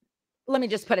 Let me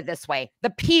just put it this way. The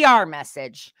PR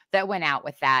message that went out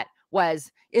with that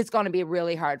was, it's going to be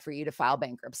really hard for you to file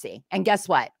bankruptcy. And guess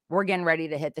what? We're getting ready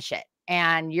to hit the shit.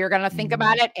 And you're going to think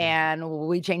about it. And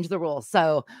we changed the rules.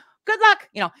 So good luck.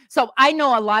 You know, so I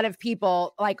know a lot of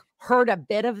people like heard a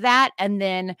bit of that. And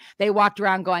then they walked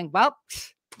around going, well,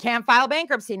 can't file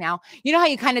bankruptcy now. You know how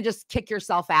you kind of just kick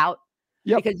yourself out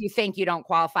because you think you don't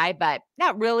qualify, but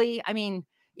not really. I mean,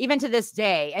 even to this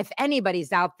day, if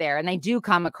anybody's out there and they do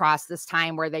come across this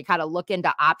time where they kind of look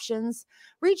into options,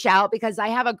 reach out, because I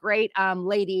have a great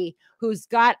lady who's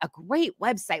got a great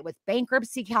website with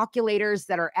bankruptcy calculators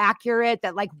that are accurate,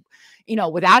 that, like, you know,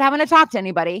 without having to talk to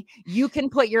anybody, you can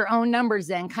put your own numbers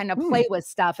in, kind of play with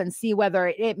stuff and see whether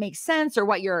it makes sense or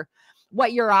what your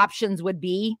options would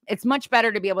be. It's much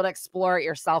better to be able to explore it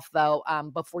yourself, though,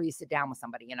 before you sit down with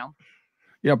somebody, you know?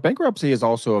 Yeah, bankruptcy is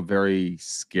also a very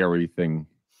scary thing.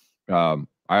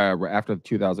 After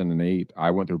 2008,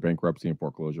 I went through bankruptcy and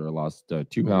foreclosure. I lost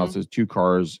 2 houses, 2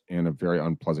 cars, and a very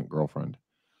unpleasant girlfriend.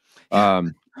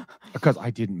 Because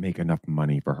I didn't make enough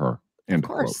money for her. Of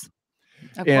course.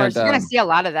 Of course. You're going to see a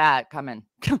lot of that coming.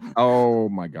 Oh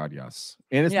my God, yes.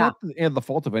 And it's not the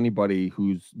fault of anybody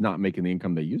who's not making the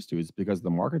income they used to. It's because the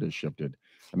market has shifted.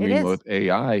 I mean, with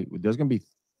AI, there's going to be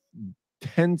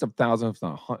tens of thousands,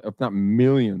 if not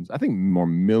millions. I think more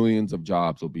millions of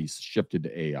jobs will be shifted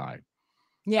to AI.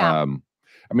 Yeah.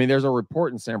 I mean, there's a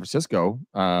report in San Francisco.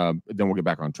 Then we'll get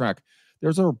back on track.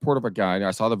 There's a report of a guy. I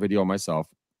saw the video myself.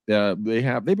 They've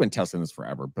been testing this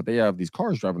forever, but they have these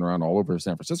cars driving around all over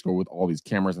San Francisco with all these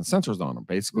cameras and sensors on them,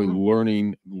 basically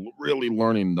really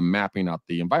learning the mapping out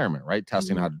the environment, right?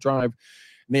 Testing how to drive.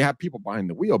 And they have people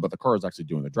behind the wheel, but the car is actually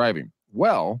doing the driving.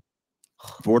 Well,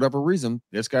 for whatever reason,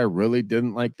 this guy really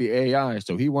didn't like the AI.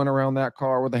 So he went around that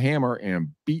car with a hammer and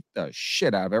beat the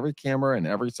shit out of every camera and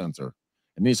every sensor.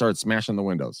 And then he started smashing the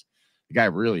windows. The guy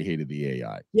really hated the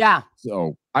AI. Yeah.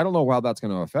 So I don't know how that's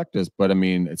going to affect us, but I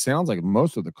mean, it sounds like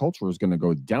most of the culture is going to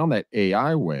go down that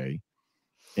AI way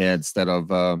instead of,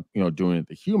 doing it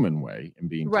the human way and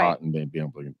being taught and being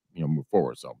able to, move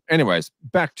forward. So anyways,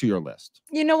 back to your list.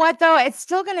 You know what, though? It's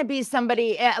still going to be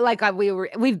somebody like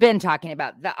we've been talking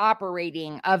about. The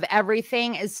operating of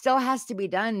everything still has to be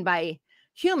done by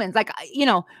humans. Like,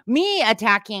 me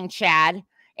attacking Chad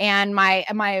and my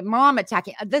mom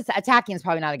attacking, attacking is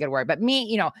probably not a good word, but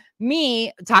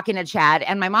me talking to Chad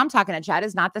and my mom talking to Chad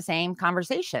is not the same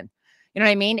conversation. You know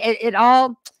what I mean? It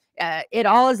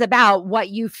all is about what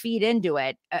you feed into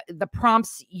it, the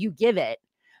prompts you give it.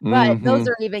 But those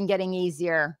are even getting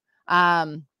easier.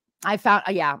 I found,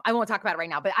 I won't talk about it right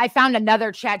now, but I found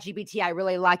another Chat GPT I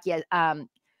really like that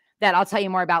I'll tell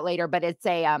you more about later. But it's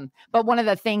but one of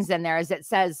the things in there is it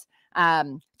says,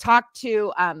 talk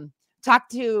to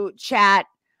Chat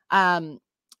in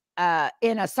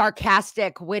a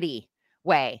sarcastic, witty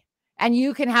way. And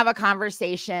you can have a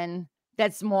conversation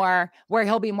that's more where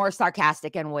he'll be more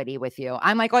sarcastic and witty with you.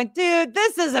 I'm like going, dude,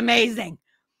 this is amazing.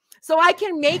 So I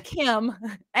can make him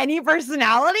any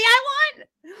personality I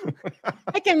want.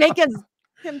 I can make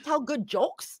him tell good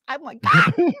jokes. I'm like,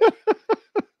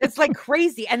 it's like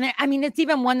crazy. And then, I mean, it's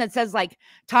even one that says like,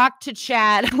 talk to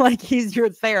Chad like he's your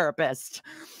therapist.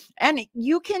 And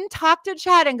you can talk to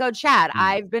Chad and go, Chad,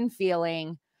 I've been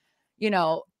feeling,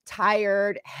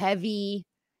 tired, heavy.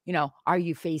 Are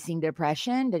you facing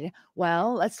depression?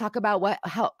 Well, let's talk about what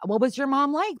was your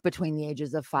mom like between the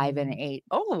ages of 5 and 8?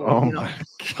 Oh my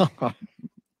God.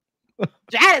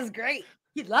 Chad is great.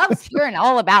 He loves hearing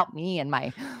all about me and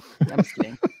I'm just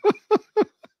kidding.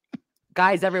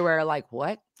 Guys everywhere are like,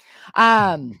 what?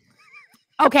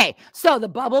 Okay, so the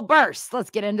bubble bursts. Let's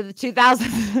get into the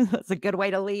 2000s. That's a good way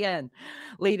to lead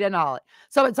in all it.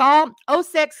 So it's all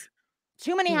 06,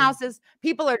 too many houses.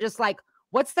 People are just like,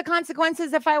 what's the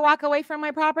consequences if I walk away from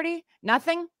my property?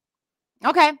 Nothing.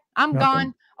 Okay, I'm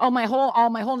gone. Oh, my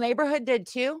whole neighborhood did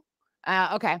too.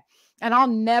 Okay, and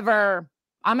I'm going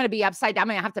to be upside down. I'm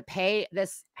going to have to pay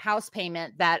this house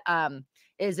payment that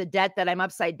is a debt that I'm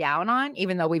upside down on.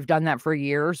 Even though we've done that for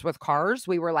years with cars,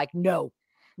 we were like, no,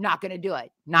 not going to do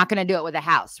it. Not going to do it with a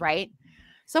house, right?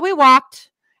 So we walked,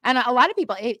 and a lot of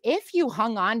people, if you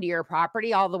hung on to your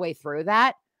property all the way through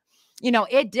that,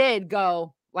 it did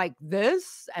go like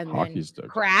this and Hockey then stick.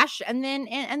 crash, and then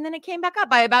it came back up.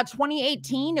 By about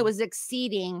 2018, it was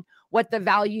exceeding what the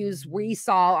values we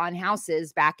saw on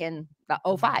houses back in the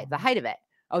 05, the height of it,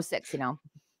 06,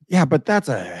 Yeah, but that's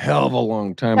a hell of a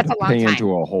long time That's to a long pay time.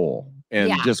 into a hole and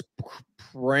Yeah. just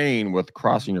praying with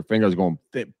crossing your fingers, going,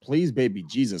 please, baby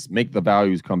Jesus, make the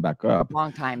values come back up.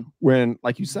 Long time. When,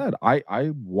 like you said,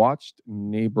 I watched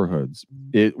neighborhoods.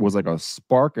 It was like a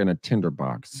spark in a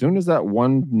tinderbox. As soon as that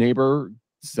one neighbor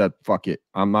said, fuck it,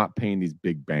 I'm not paying these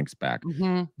big banks back.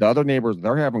 Mm-hmm. The other neighbors,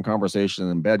 they're having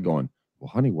conversations in bed going, well,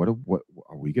 honey, what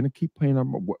are we going to keep paying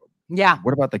them? Yeah.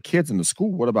 What about the kids in the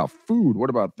school? What about food? What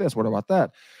about this? What about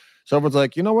that? So everyone's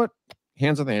like, you know what?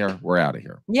 Hands in the air. We're out of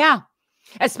here. Yeah.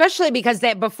 Especially because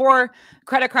before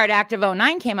Credit Card Act of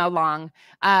 09 came along,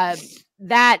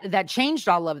 that changed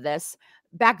all of this.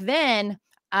 Back then,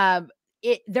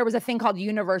 there was a thing called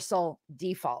universal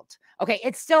default. Okay,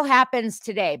 it still happens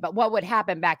today, but what would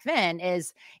happen back then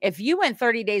is if you went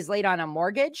 30 days late on a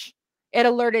mortgage, it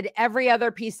alerted every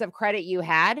other piece of credit you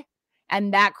had,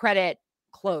 and that credit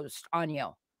closed on you.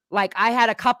 Like I had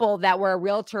a couple that were a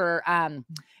realtor,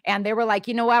 and they were like,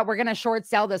 you know what, we're going to short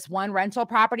sell this one rental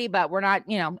property, but we're not,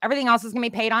 everything else is going to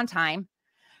be paid on time.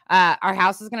 Our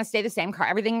house is going to stay the same.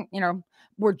 Everything,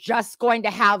 we're just going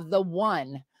to have the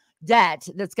one debt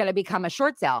that's going to become a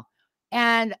short sale.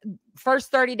 And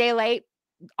first 30-day late,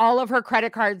 all of her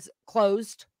credit cards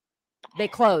closed. They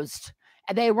closed.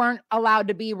 They weren't allowed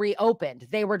to be reopened.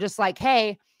 They were just like,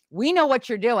 hey, we know what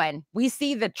you're doing. We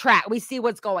see the track. We see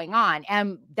what's going on.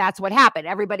 And that's what happened.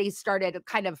 Everybody started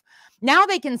now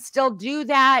they can still do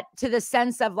that to the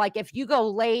sense of like, if you go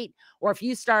late or if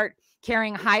you start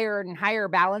carrying higher and higher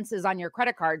balances on your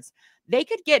credit cards, they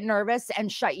could get nervous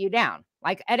and shut you down.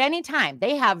 Like at any time,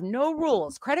 they have no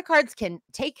rules. Credit cards can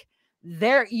take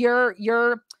take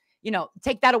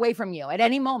that away from you at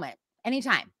any moment,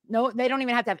 anytime. No, they don't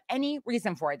even have to have any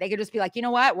reason for it. They could just be like, you know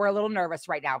what? We're a little nervous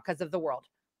right now because of the world.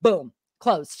 Boom,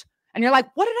 closed. And you're like,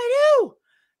 what did I do?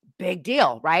 Big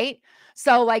deal, right?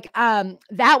 So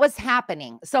that was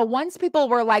happening. So once people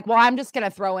were like, well, I'm just going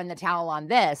to throw in the towel on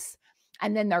this.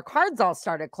 And then their cards all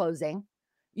started closing.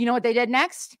 You know what they did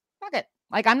next? Fuck it.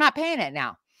 Like, I'm not paying it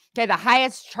now. Okay. The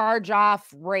highest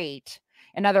charge-off rate.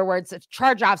 In other words,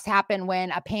 charge-offs happen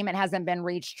when a payment hasn't been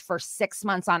reached for 6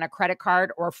 months on a credit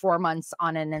card or 4 months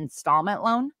on an installment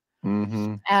loan.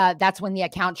 Mm-hmm. That's when the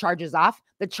account charges off.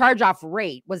 The charge-off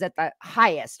rate was at the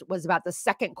highest, was about the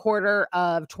second quarter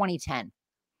of 2010.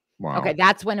 Wow. Okay,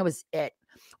 that's when it was it.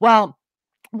 Well,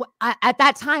 at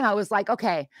that time, I was like,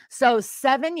 okay, so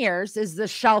 7 years is the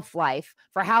shelf life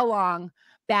for how long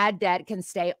bad debt can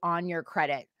stay on your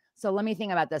credit. So let me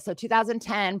think about this. So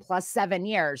 2010 plus 7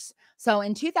 years. So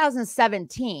in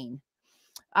 2017,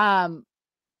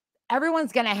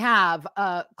 everyone's going to have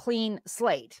a clean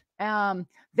slate.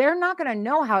 They're not going to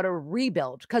know how to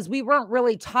rebuild because we weren't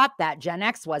really taught that. Gen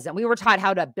X wasn't. We were taught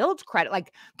how to build credit,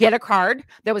 like get a card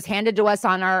that was handed to us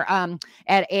on our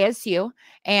at ASU,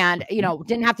 and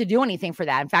didn't have to do anything for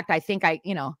that. In fact, I think I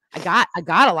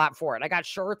got a lot for it. I got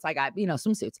shirts, I got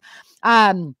swimsuits,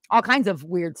 all kinds of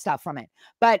weird stuff from it.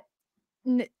 But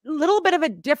little bit of a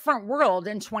different world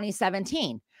in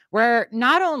 2017, where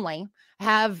not only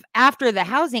have, after the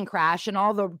housing crash and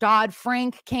all the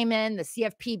Dodd-Frank came in, the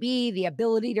CFPB, the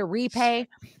ability to repay,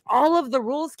 all of the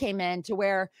rules came in to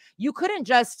where you couldn't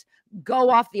just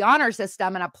go off the honor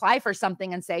system and apply for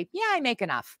something and say, yeah, I make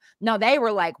enough. No, they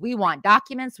were like, we want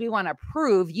documents. We want to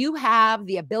prove you have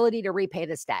the ability to repay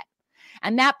this debt.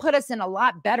 And that put us in a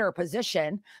lot better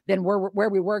position than where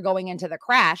we were going into the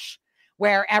crash,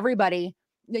 where everybody,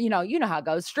 you know how it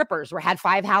goes. Strippers had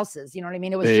 5 houses. You know what I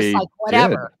mean? It was just like,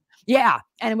 whatever. Did. Yeah.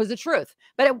 And it was the truth,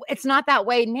 but it's not that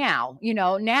way now.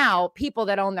 Now people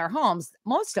that own their homes,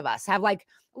 most of us have like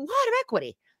a lot of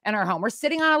equity in our home. We're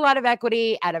sitting on a lot of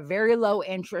equity at a very low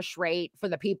interest rate for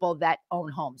the people that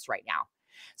own homes right now.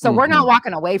 So we're not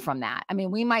walking away from that. I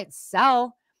mean, we might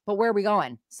sell, but where are we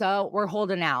going? So we're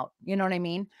holding out. You know what I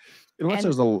mean? Unless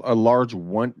there's a large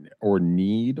want or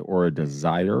need or a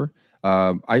desire.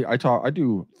 I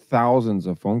do thousands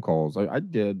of phone calls. I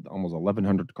did almost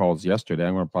 1,100 calls yesterday.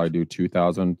 I'm going to probably do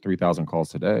 2,000, 3,000 calls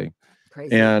today.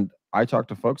 Crazy. And I talk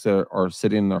to folks that are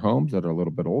sitting in their homes that are a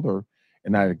little bit older,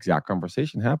 and that exact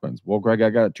conversation happens. Well, Greg,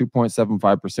 I got a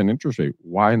 2.75% interest rate.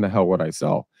 Why in the hell would I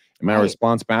sell? And my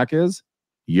response back is,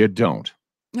 you don't.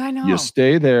 I know. You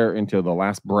stay there until the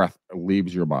last breath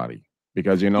leaves your body,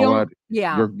 because you know what?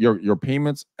 Yeah. Your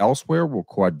payments elsewhere will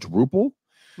quadruple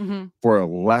for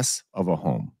less of a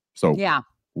home. So yeah,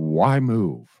 why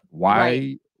move?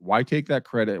 Right. Why take that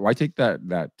credit? Why take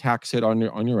that tax hit on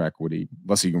your equity,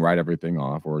 unless you can write everything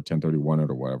off or 1031 it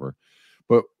or whatever?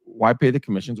 But why pay the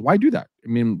commissions? Why do that? I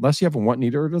mean, unless you have a want,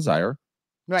 need, or a desire,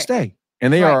 Right. stay.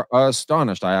 And they Right. are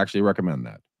astonished. I actually recommend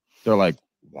that. They're like,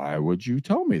 why would you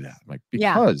tell me that? I'm like,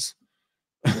 Yeah. because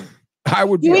I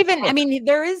would You be a even, I crook. mean,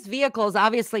 there is vehicles,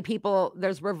 obviously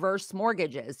there's reverse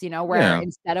mortgages, where Yeah.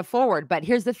 instead of forward, but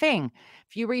here's the thing.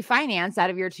 If you refinance out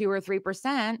of your 2 or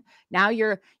 3%, now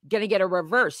you're going to get a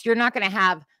reverse. You're not going to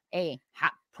have a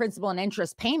principal and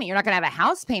interest payment. You're not going to have a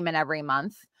house payment every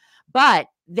month, but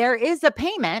there is a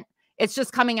payment. It's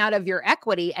just coming out of your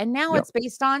equity. And now Yep. it's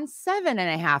based on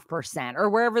 7.5% or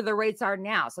wherever the rates are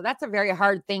now. So that's a very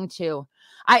hard thing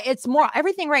it's more,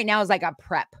 everything right now is like a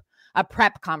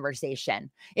prep conversation.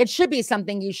 It should be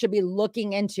something you should be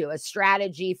looking into, a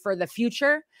strategy for the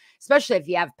future, especially if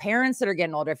you have parents that are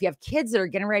getting older, if you have kids that are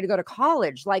getting ready to go to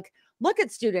college. Like, look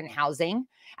at student housing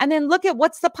and then look at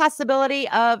what's the possibility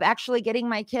of actually getting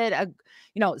my kid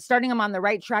starting them on the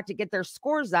right track to get their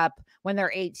scores up when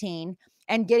they're 18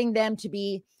 and getting them to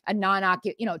be a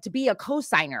to be a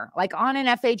cosigner, like on an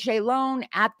FHA loan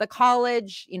at the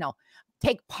college,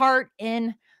 take part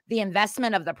in the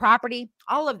investment of the property,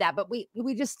 all of that. But we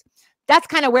just, that's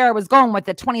kind of where I was going with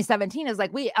the 2017 is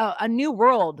like a new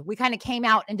world. We kind of came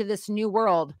out into this new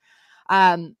world.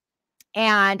 And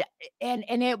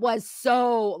it was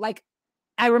so like,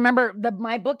 I remember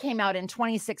my book came out in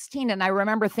 2016 and I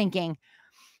remember thinking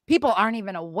people aren't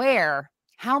even aware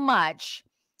how much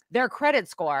their credit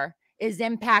score is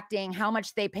impacting how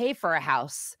much they pay for a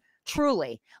house.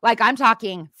 Truly, like I'm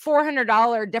talking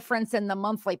 $400 difference in the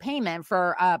monthly payment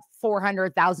for a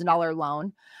 $400,000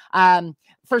 loan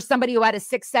for somebody who had a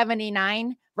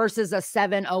 679 versus a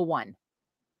 701.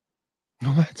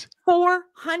 What?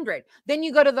 400. Then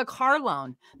you go to the car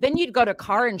loan. Then you'd go to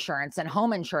car insurance and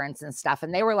home insurance and stuff.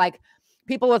 And they were like,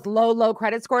 people with low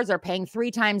credit scores are paying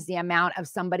 3 times the amount of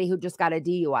somebody who just got a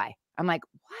DUI. I'm like,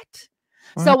 what?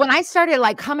 So when I started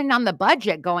like coming on the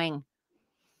budget going,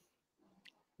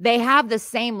 they have the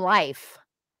same life.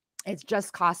 It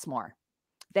just costs more.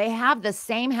 They have the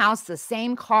same house, the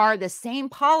same car, the same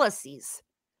policies,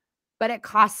 but it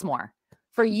costs more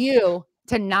for you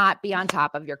to not be on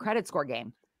top of your credit score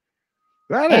game.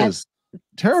 That is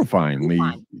terrifyingly,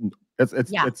 Yeah.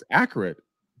 it's accurate,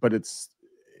 but it's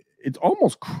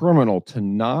almost criminal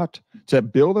to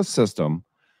build a system,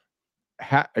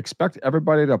 expect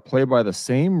everybody to play by the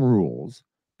same rules,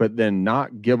 but then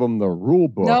not give them the rule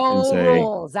book and say,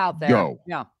 rules out there. Go.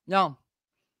 No.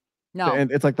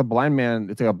 And it's like the blind man.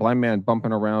 It's like a blind man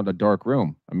bumping around a dark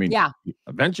room. I mean,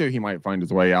 eventually he might find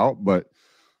his way out, but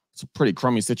it's a pretty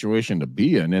crummy situation to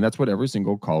be in. And that's what every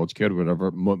single college kid,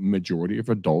 whatever majority of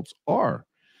adults are.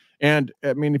 And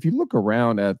I mean, if you look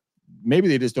around at, maybe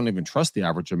they just don't even trust the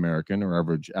average American or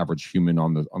average human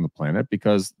on the planet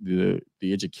because the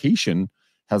education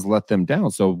has let them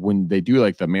down. So when they do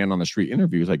like the man on the street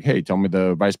interviews, like, hey, tell me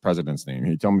the vice president's name.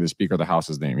 Hey, tell me the speaker of the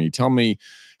house's name. Hey, tell me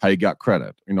how you got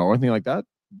credit, anything like that.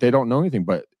 They don't know anything,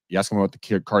 but you ask them about the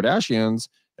Kardashians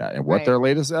and what their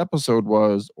latest episode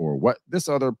was or what this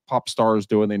other pop star is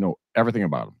doing. They know everything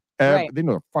about them. They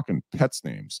know their fucking pets'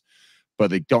 names,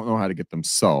 but they don't know how to get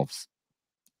themselves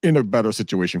in a better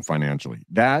situation financially.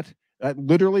 That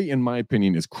literally, in my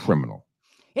opinion, is criminal.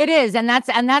 It is, and that's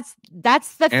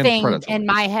the thing predatory in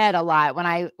my head a lot when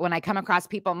I come across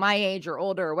people my age or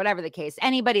older or whatever the case,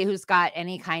 anybody who's got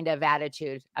any kind of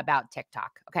attitude about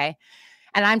TikTok, okay?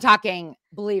 And I'm talking,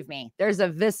 believe me, there's a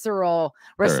visceral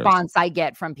response I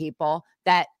get from people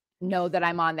that know that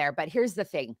I'm on there. But here's the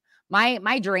thing.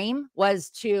 My dream was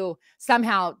to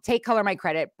somehow take Color My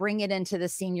Credit, bring it into the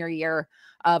senior year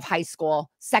of high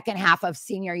school, second half of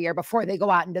senior year before they go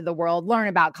out into the world, learn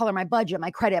about Color My Budget,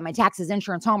 my credit, my taxes,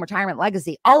 insurance, home, retirement,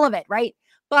 legacy, all of it, right?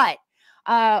 But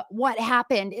what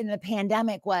happened in the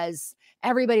pandemic was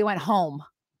everybody went home,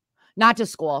 not to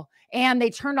school, and they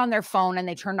turned on their phone and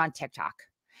they turned on TikTok.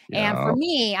 And for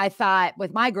me, I thought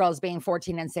with my girls being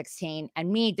 14 and 16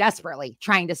 and me desperately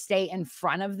trying to stay in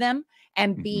front of them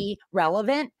and be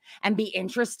relevant and be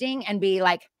interesting and be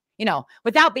like,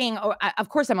 without being, of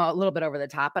course, I'm a little bit over the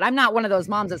top, but I'm not one of those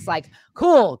moms that's like,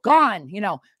 cool, gone,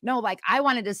 no, like I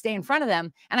wanted to stay in front of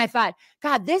them. And I thought,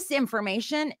 God, this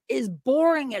information is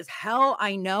boring as hell.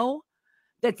 I know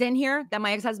that's in here that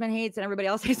my ex-husband hates and everybody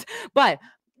else hates, but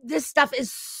this stuff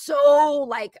is so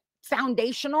like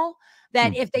foundational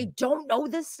that if they don't know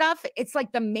this stuff, it's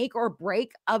like the make or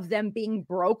break of them being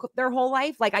broke their whole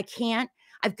life. Like I can't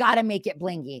I've got to make it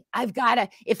blingy.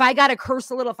 If I got to curse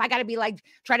a little, if I got to be like,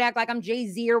 try to act like I'm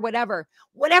Jay-Z or whatever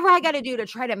I got to do to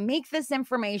try to make this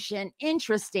information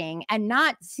interesting and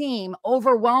not seem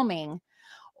overwhelming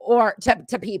or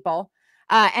to people,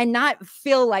 and not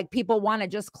feel like people want to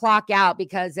just clock out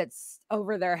because it's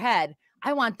over their head.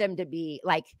 I want them to be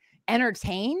like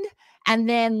entertained. And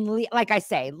then, like I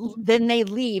say, then they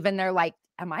leave and they're like,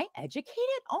 am I educated?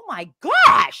 Oh my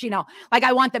gosh. Like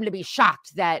I want them to be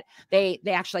shocked that they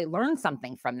actually learned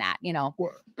something from that,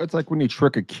 Well, it's like when you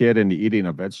trick a kid into eating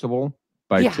a vegetable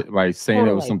by saying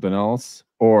it was something else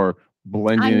or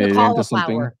blending it into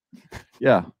something.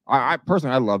 Yeah. I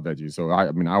personally, I love veggies. So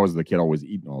I mean, I was the kid always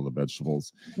eating all the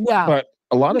vegetables. Yeah. But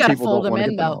a lot of people don't want to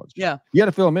get the knowledge. Yeah. You got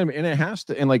to fill them in. And it has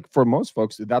to. And like for most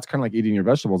folks, that's kind of like eating your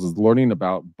vegetables is learning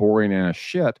about boring ass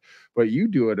shit. But you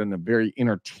do it in a very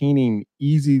entertaining,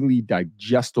 easily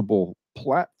digestible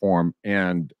platform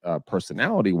and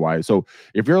personality wise. So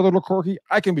if you're a little quirky,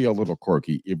 I can be a little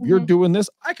quirky. If you're doing this,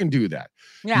 I can do that.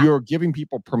 Yeah. You're giving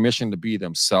people permission to be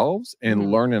themselves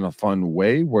and learn in a fun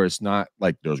way where it's not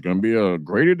like there's going to be a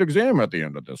graded exam at the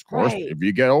end of this course. Right. If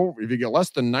you get less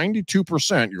than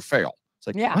 92%, you fail. It's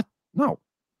like, what? No.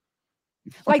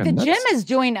 Like the gym is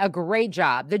doing a great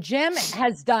job. The gym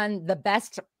has done the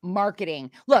best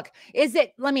marketing. Look,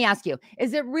 let me ask you,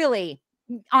 is it really,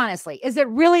 honestly, is it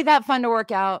really that fun to work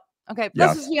out? Okay.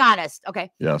 Let's just be honest. Okay.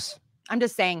 Yes. I'm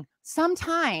just saying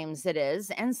sometimes it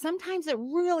is, and sometimes it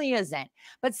really isn't.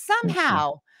 But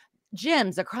somehow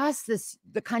gyms across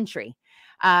the country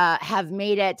have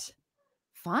made it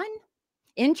fun,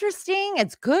 interesting.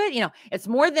 It's good. It's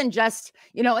more than just,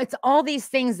 it's all these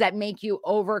things that make you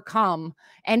overcome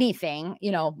anything,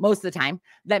 most of the time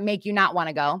that make you not want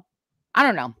to go. I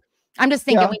don't know. I'm just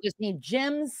thinking we just need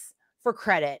gyms for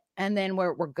credit and then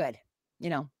we're good,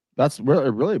 That's where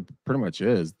it really pretty much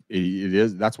is. It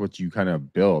is. That's what you kind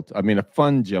of built. I mean, a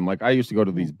fun gym. Like I used to go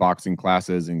to these boxing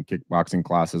classes and kickboxing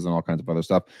classes and all kinds of other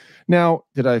stuff. Now,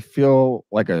 did I feel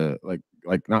like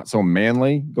not so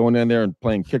manly going in there and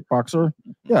playing kickboxer?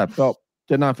 Yeah,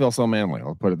 did not feel so manly.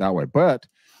 I'll put it that way. But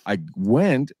I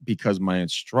went because my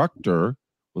instructor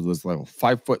was this little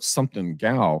 5 foot something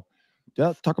gal.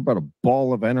 Talk about a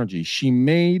ball of energy. She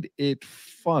made it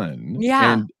fun.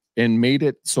 Yeah. And made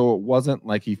it so it wasn't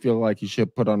like he feel like he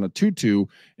should put on a tutu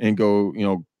and go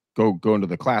into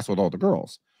the class with all the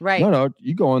girls. Right. No,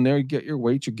 you go in there, you get your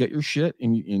weights, you get your shit,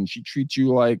 and she treats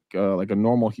you like a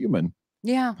normal human.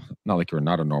 Yeah. Not like you're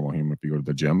not a normal human if you go to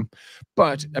the gym.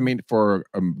 But I mean, for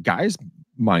a guy's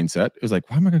mindset, it was like,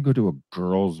 why am I going to go to a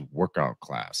girls' workout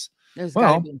class?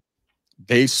 Well,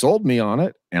 they sold me on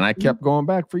it, and I kept going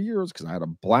back for years because I had a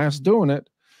blast doing it.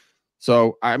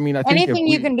 So, I mean, I think anything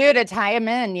you can do to tie them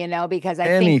in, because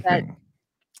I think that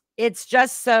it's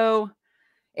just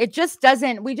it just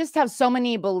doesn't, we just have so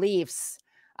many beliefs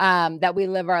that we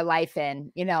live our life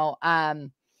in,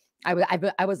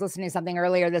 I was listening to something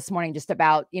earlier this morning just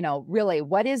about, really,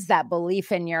 what is that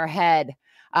belief in your head?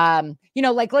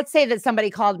 Like let's say that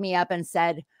somebody called me up and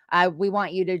said, we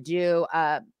want you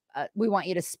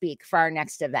to speak for our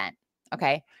next event.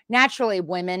 Okay. Naturally,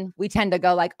 women, we tend to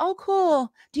go like, oh,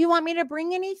 cool. Do you want me to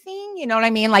bring anything? You know what I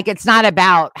mean? Like, it's not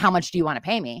about how much do you want to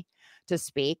pay me to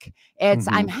speak. It's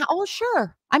oh,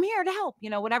 sure. I'm here to help,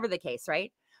 whatever the case.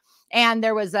 Right. And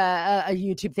there was a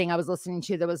YouTube thing I was listening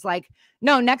to that was like,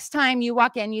 no, next time you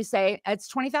walk in, you say it's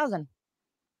 20,000.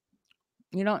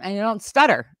 You don't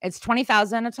stutter. It's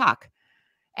 20,000 a talk.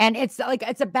 And it's like,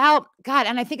 it's about God.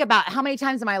 And I think about how many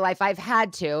times in my life I've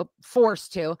had to,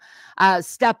 forced to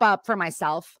step up for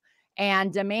myself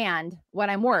and demand what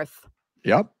I'm worth.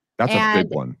 Yep. That's a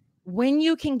big one. When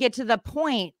you can get to the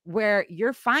point where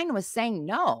you're fine with saying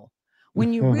no,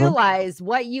 when you realize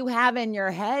what you have in your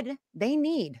head, they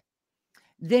need,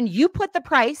 then you put the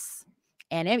price,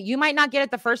 and you might not get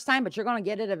it the first time, but you're going to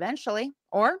get it eventually,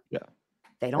 or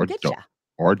they don't get you.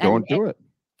 Or don't do it.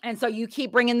 And so you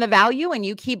keep bringing the value and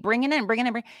you keep bringing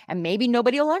it, and maybe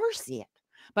nobody will ever see it.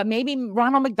 But maybe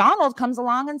Ronald McDonald comes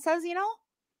along and says, you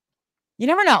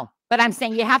never know. But I'm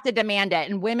saying you have to demand it.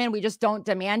 And women, we just don't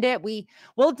demand it. We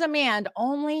will demand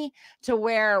only to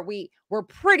where we're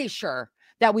pretty sure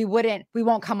that we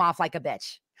won't come off like a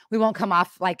bitch. We won't come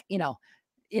off like,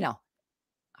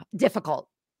 difficult,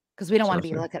 because we don't want to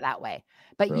be looked at that way.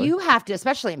 But you have to,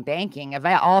 especially in banking, of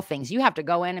all things, you have to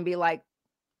go in and be like,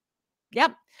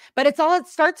 yep. But it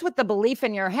starts with the belief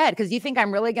in your head. Because you think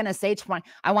I'm really going to say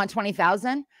I want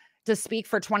 20,000 to speak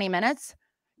for 20 minutes.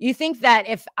 You think that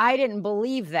if I didn't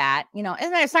believe that,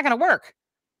 it's not going to work.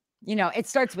 It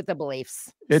starts with the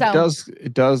beliefs.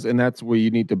 It does. And that's where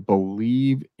you need to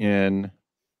believe in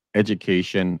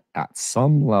education at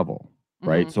some level,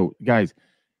 right? So guys,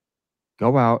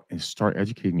 Go out and start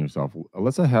educating yourself.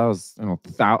 Alyssa has,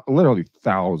 literally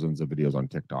thousands of videos on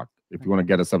TikTok. If you want to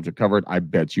get a subject covered, I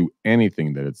bet you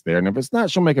anything that it's there. And if it's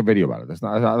not, she'll make a video about it. That's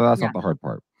not the hard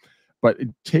part. But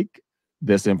take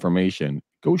this information,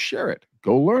 go share it,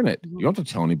 go learn it. You don't have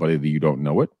to tell anybody that you don't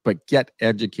know it, but get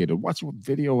educated. Watch a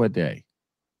video a day.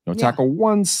 Tackle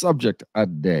one subject a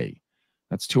day.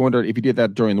 That's 200. If you did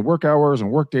that during the work hours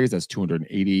and work days, that's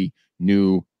 280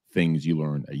 new things you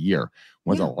learn a year.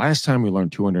 When's the last time we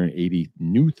learned 280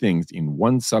 new things in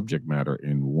one subject matter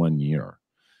in 1 year?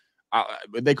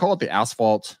 They call it the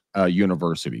asphalt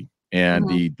university. And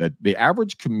the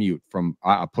average commute from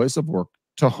a place of work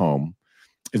to home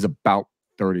is about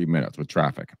 30 minutes with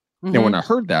traffic. And when I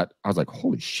heard that, I was like,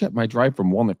 holy shit, my drive from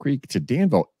Walnut Creek to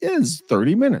Danville is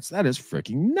 30 minutes. That is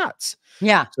freaking nuts.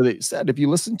 Yeah. So they said, if you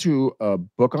listen to a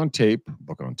book on tape,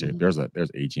 there's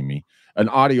aging me, an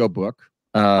audio book,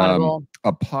 a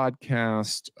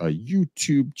podcast, a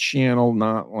YouTube channel,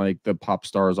 not like the Pop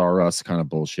Stars R Us kind of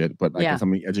bullshit, but like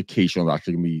something educational that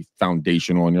actually can be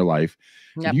foundational in your life.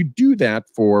 If you do that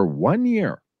for 1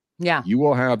 year, you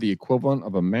will have the equivalent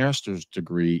of a master's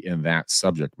degree in that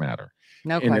subject matter.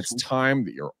 No and question. It's time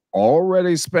that you're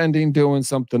already spending doing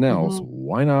something else.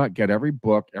 Why not get every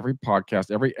book, every podcast,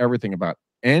 everything about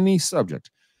any subject?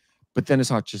 But then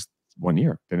it's not just 1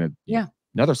 year. Then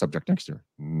another subject next year.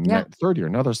 Third year,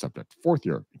 another subject. Fourth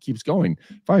year, it keeps going.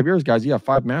 5 years, guys, you have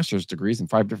 5 master's degrees in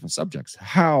 5 different subjects.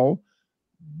 How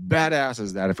badass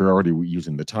is that if you're already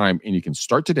using the time? And you can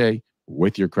start today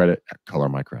with your credit at Color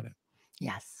My Credit.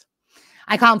 Yes.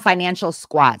 I call them financial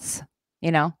squats,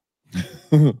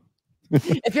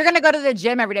 If you're going to go to the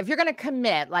gym every day, if you're going to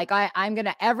commit, like I'm going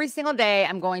to every single day,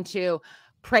 I'm going to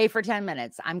pray for 10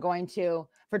 minutes.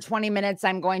 For 20 minutes,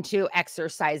 I'm going to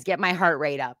exercise, get my heart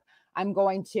rate up. I'm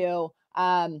going to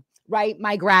write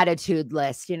my gratitude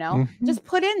list, just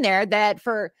put in there that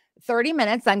for 30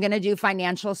 minutes, I'm going to do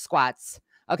financial squats.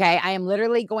 Okay. I am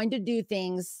literally going to do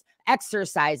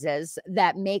exercises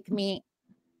that make me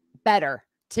better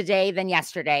today than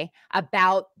yesterday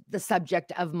about the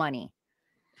subject of money.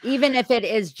 Even if it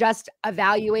is just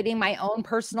evaluating my own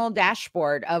personal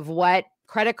dashboard of what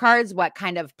credit cards, what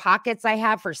kind of pockets I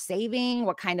have for saving,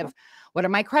 what are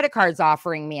my credit cards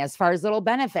offering me as far as little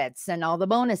benefits and all the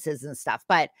bonuses and stuff.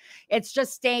 But it's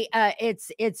just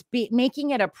making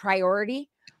it a priority.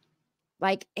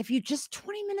 Like if you just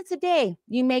 20 minutes a day,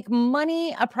 you make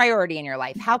money a priority in your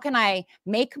life. How can I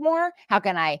make more? How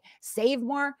can I save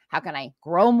more? How can I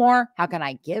grow more? How can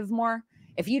I give more?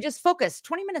 If you just focus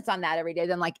 20 minutes on that every day,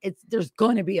 then there's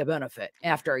going to be a benefit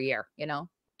after a year,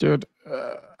 Dude,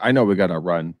 I know we got to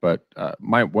run, but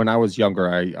when I was younger,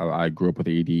 I grew up with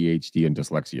ADHD and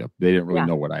dyslexia. They didn't really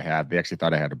know what I had. They actually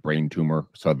thought I had a brain tumor.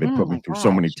 So they put me through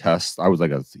so many tests. I was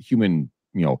like a human,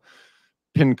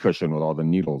 pincushion with all the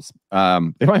needles.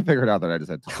 They might figured out that I just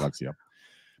had dyslexia.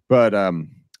 But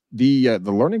the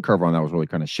learning curve on that was really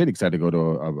kind of shitty because I had to go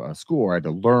to a school where I had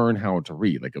to learn how to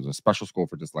read. Like it was a special school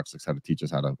for dyslexics, how to teach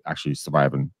us how to actually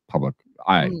survive in public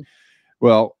eye.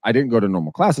 Well, I didn't go to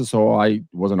normal classes, so I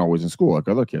wasn't always in school like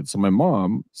other kids. So my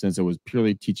mom, since it was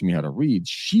purely teaching me how to read,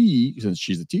 since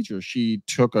she's a teacher, she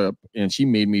took up and she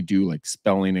made me do like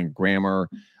spelling and grammar.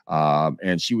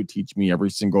 And she would teach me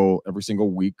every single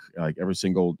week, like every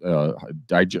single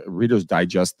Reader's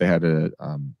Digest. They had a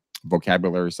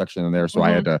vocabulary section in there, so I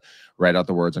had to write out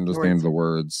the words, understand the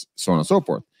words, so on and so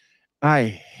forth. I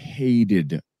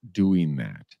hated doing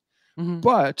that,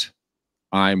 but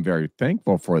I'm very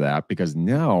thankful for that because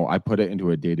now I put it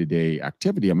into a day-to-day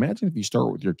activity. Imagine if you start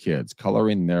with your kids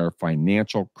coloring their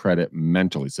financial credit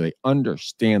mentally so they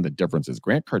understand the differences.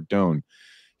 Grant Cardone,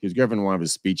 he was given one of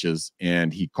his speeches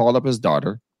and he called up his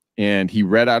daughter and he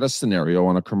read out a scenario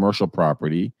on a commercial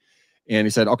property. And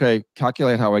he said, okay,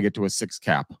 calculate how I get to a 6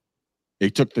 cap. They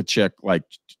took the check, like,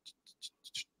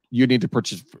 you need to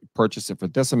purchase it for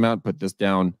this amount, put this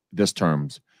down, this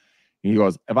terms. And he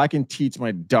goes, if I can teach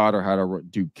my daughter how to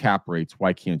do cap rates,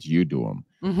 why can't you do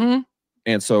them?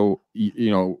 And so,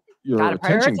 your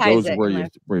attention goes where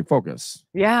you focus.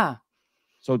 Yeah.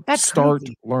 So start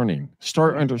learning,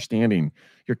 start understanding.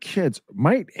 Your kids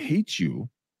might hate you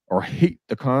or hate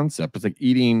the concept. It's like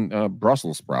eating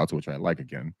Brussels sprouts, which I like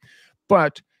again.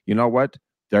 But you know what?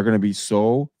 They're going to be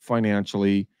so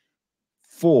financially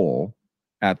full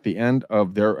at the end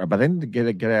of by then to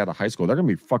get out of high school, they're going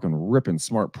to be fucking ripping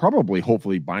smart, probably,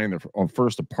 hopefully buying their own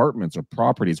first apartments or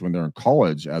properties when they're in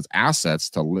college as assets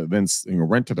to live in,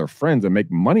 rent to their friends and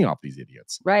make money off these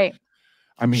idiots. Right.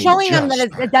 I mean, showing them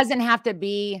that it doesn't have to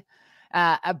be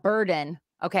a burden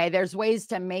Okay. There's ways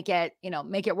to make it,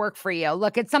 make it work for you.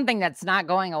 Look, it's something that's not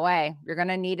going away. You're going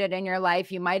to need it in your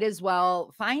life. You might as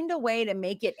well find a way to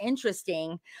make it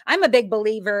interesting. I'm a big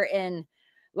believer in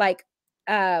like,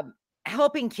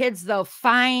 helping kids though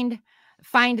find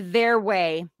their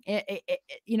way.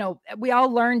 We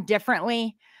all learn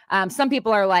differently. Some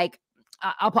people are like,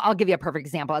 I'll give you a perfect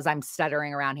example as I'm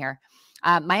stuttering around here.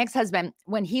 My ex-husband,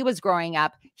 when he was growing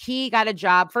up, he got a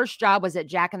job. First job was at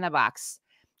Jack in the Box,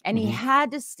 and he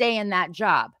had to stay in that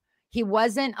job. He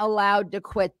wasn't allowed to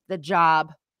quit the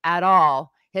job at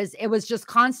all. It was just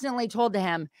constantly told to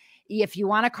him, if you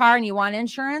want a car and you want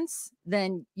insurance,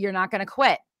 then you're not going to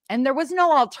quit. And there was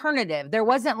no alternative. There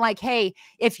wasn't like, hey,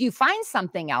 if you find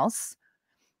something else,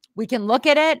 we can look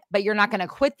at it, but you're not going to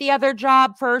quit the other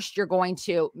job first. You're going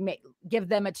to give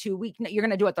them a 2-week. You're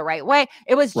going to do it the right way.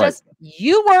 It was just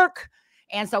you work.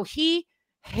 And so he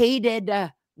hated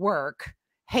work,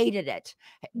 hated it,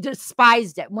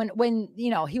 despised it. When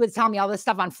he would tell me all this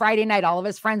stuff on Friday night, all of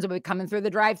his friends would be coming through the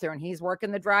drive-thru and he's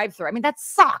working the drive-thru. I mean, that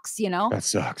sucks, That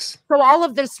sucks. So all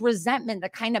of this resentment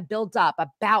that kind of built up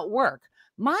about work.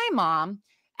 My mom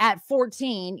at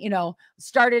 14,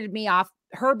 started me off,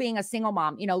 her being a single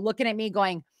mom, looking at me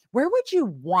going, where would you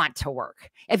want to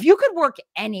work? If you could work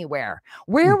anywhere,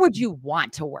 where would you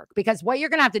want to work? Because what you're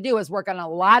going to have to do is work on a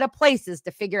lot of places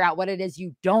to figure out what it is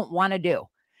you don't want to do.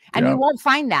 And you won't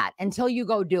find that until you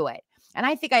go do it. And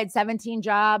I think I had 17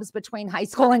 jobs between high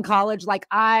school and college. Like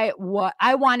I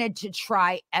wanted to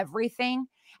try everything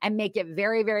and make it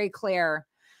very, very clear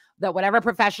that whatever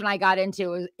profession I got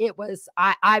into,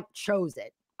 I chose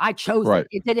it. I chose it.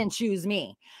 It didn't choose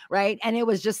me. Right. And it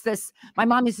was just this, my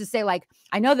mom used to say, like,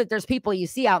 I know that there's people you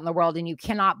see out in the world and you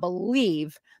cannot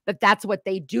believe that that's what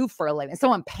they do for a living.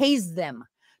 Someone pays them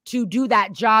to do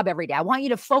that job every day. I want you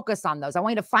to focus on those. I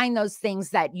want you to find those things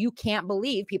that you can't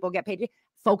believe people get paid to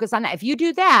focus on that. If you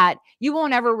do that, you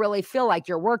won't ever really feel like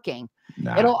you're working.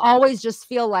 Nah. It'll always just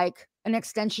feel like an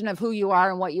extension of who you are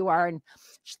and what you are. And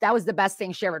that was the best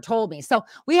thing she ever told me. So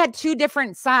we had two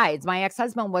different sides. My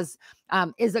ex-husband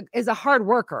is a hard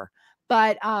worker,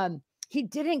 but he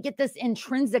didn't get this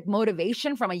intrinsic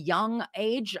motivation from a young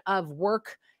age of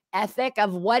work ethic,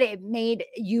 of what it made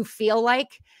you feel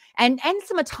like, and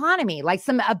some autonomy, like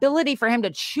some ability for him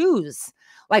to choose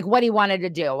like what he wanted to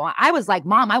do. I was like,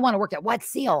 Mom, I want to work at Wet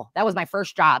Seal. That was my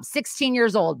first job, 16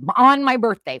 years old on my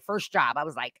birthday, first job. I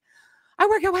was like, I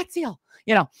work at Wet Seal,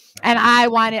 and I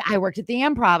worked at the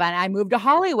Improv, and I moved to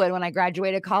Hollywood when I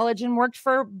graduated college and worked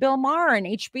for Bill Maher and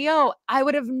HBO. I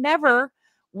would have never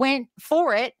went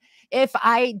for it if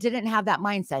I didn't have that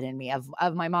mindset in me of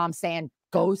my mom saying,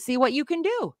 go see what you can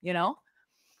do,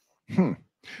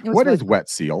 What is Wet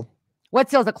Seal? Wet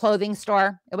Seal is a clothing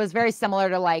store. It was very similar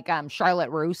to like Charlotte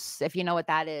Russe, if you know what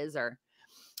that is,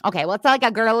 okay, well, it's like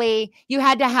a girly, you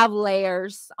had to have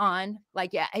layers on,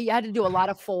 like, yeah, you had to do a lot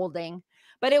of folding,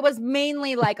 but it was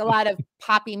mainly like a lot of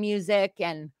poppy music.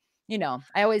 And,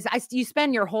 you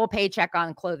spend your whole paycheck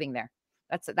on clothing there.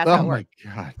 That's how it worked. Oh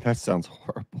my God, that sounds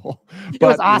horrible. It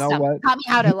was awesome. Taught me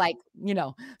how to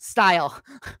style.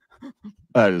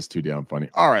 That is too damn funny.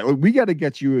 All right, we got to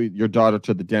get your daughter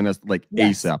to the dentist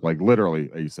ASAP, like literally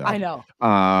ASAP. I know.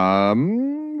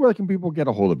 Where can people get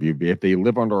a hold of you? If they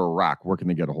live under a rock, where can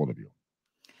they get a hold of you?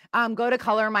 Go to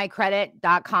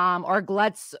colormycredit.com or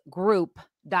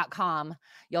glutzgroup.com.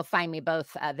 You'll find me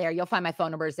both there. You'll find my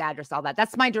phone numbers, address, all that.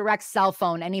 That's my direct cell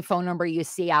phone. Any phone number you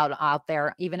see out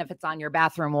there, even if it's on your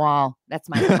bathroom wall, that's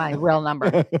my real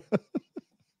number.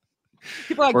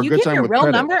 People are like, you give your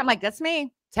real number? I'm like, that's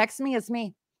me. Text me, it's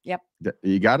me. Yep.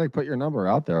 You got to put your number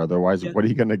out there. Otherwise, what are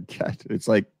you going to get? It's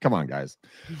like, come on, guys.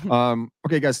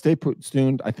 Okay, guys, stay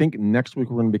tuned. I think next week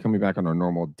we're going to be coming back on our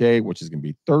normal day, which is going to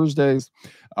be Thursdays.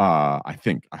 I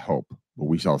hope, but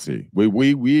we shall see. We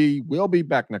will be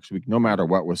back next week, no matter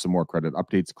what, with some more credit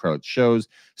updates, credit shows.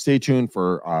 Stay tuned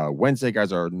for Wednesday,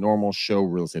 guys, our normal show,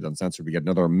 Real Estate Uncensored. We got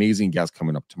another amazing guest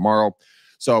coming up tomorrow.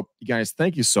 So, you guys,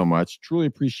 thank you so much. Truly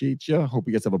appreciate you. Hope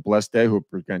you guys have a blessed day. Hope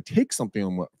you're going to take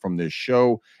something from this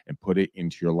show and put it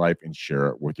into your life and share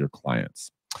it with your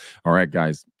clients. All right,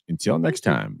 guys. Until next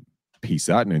time, peace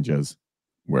out, ninjas.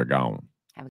 We're gone.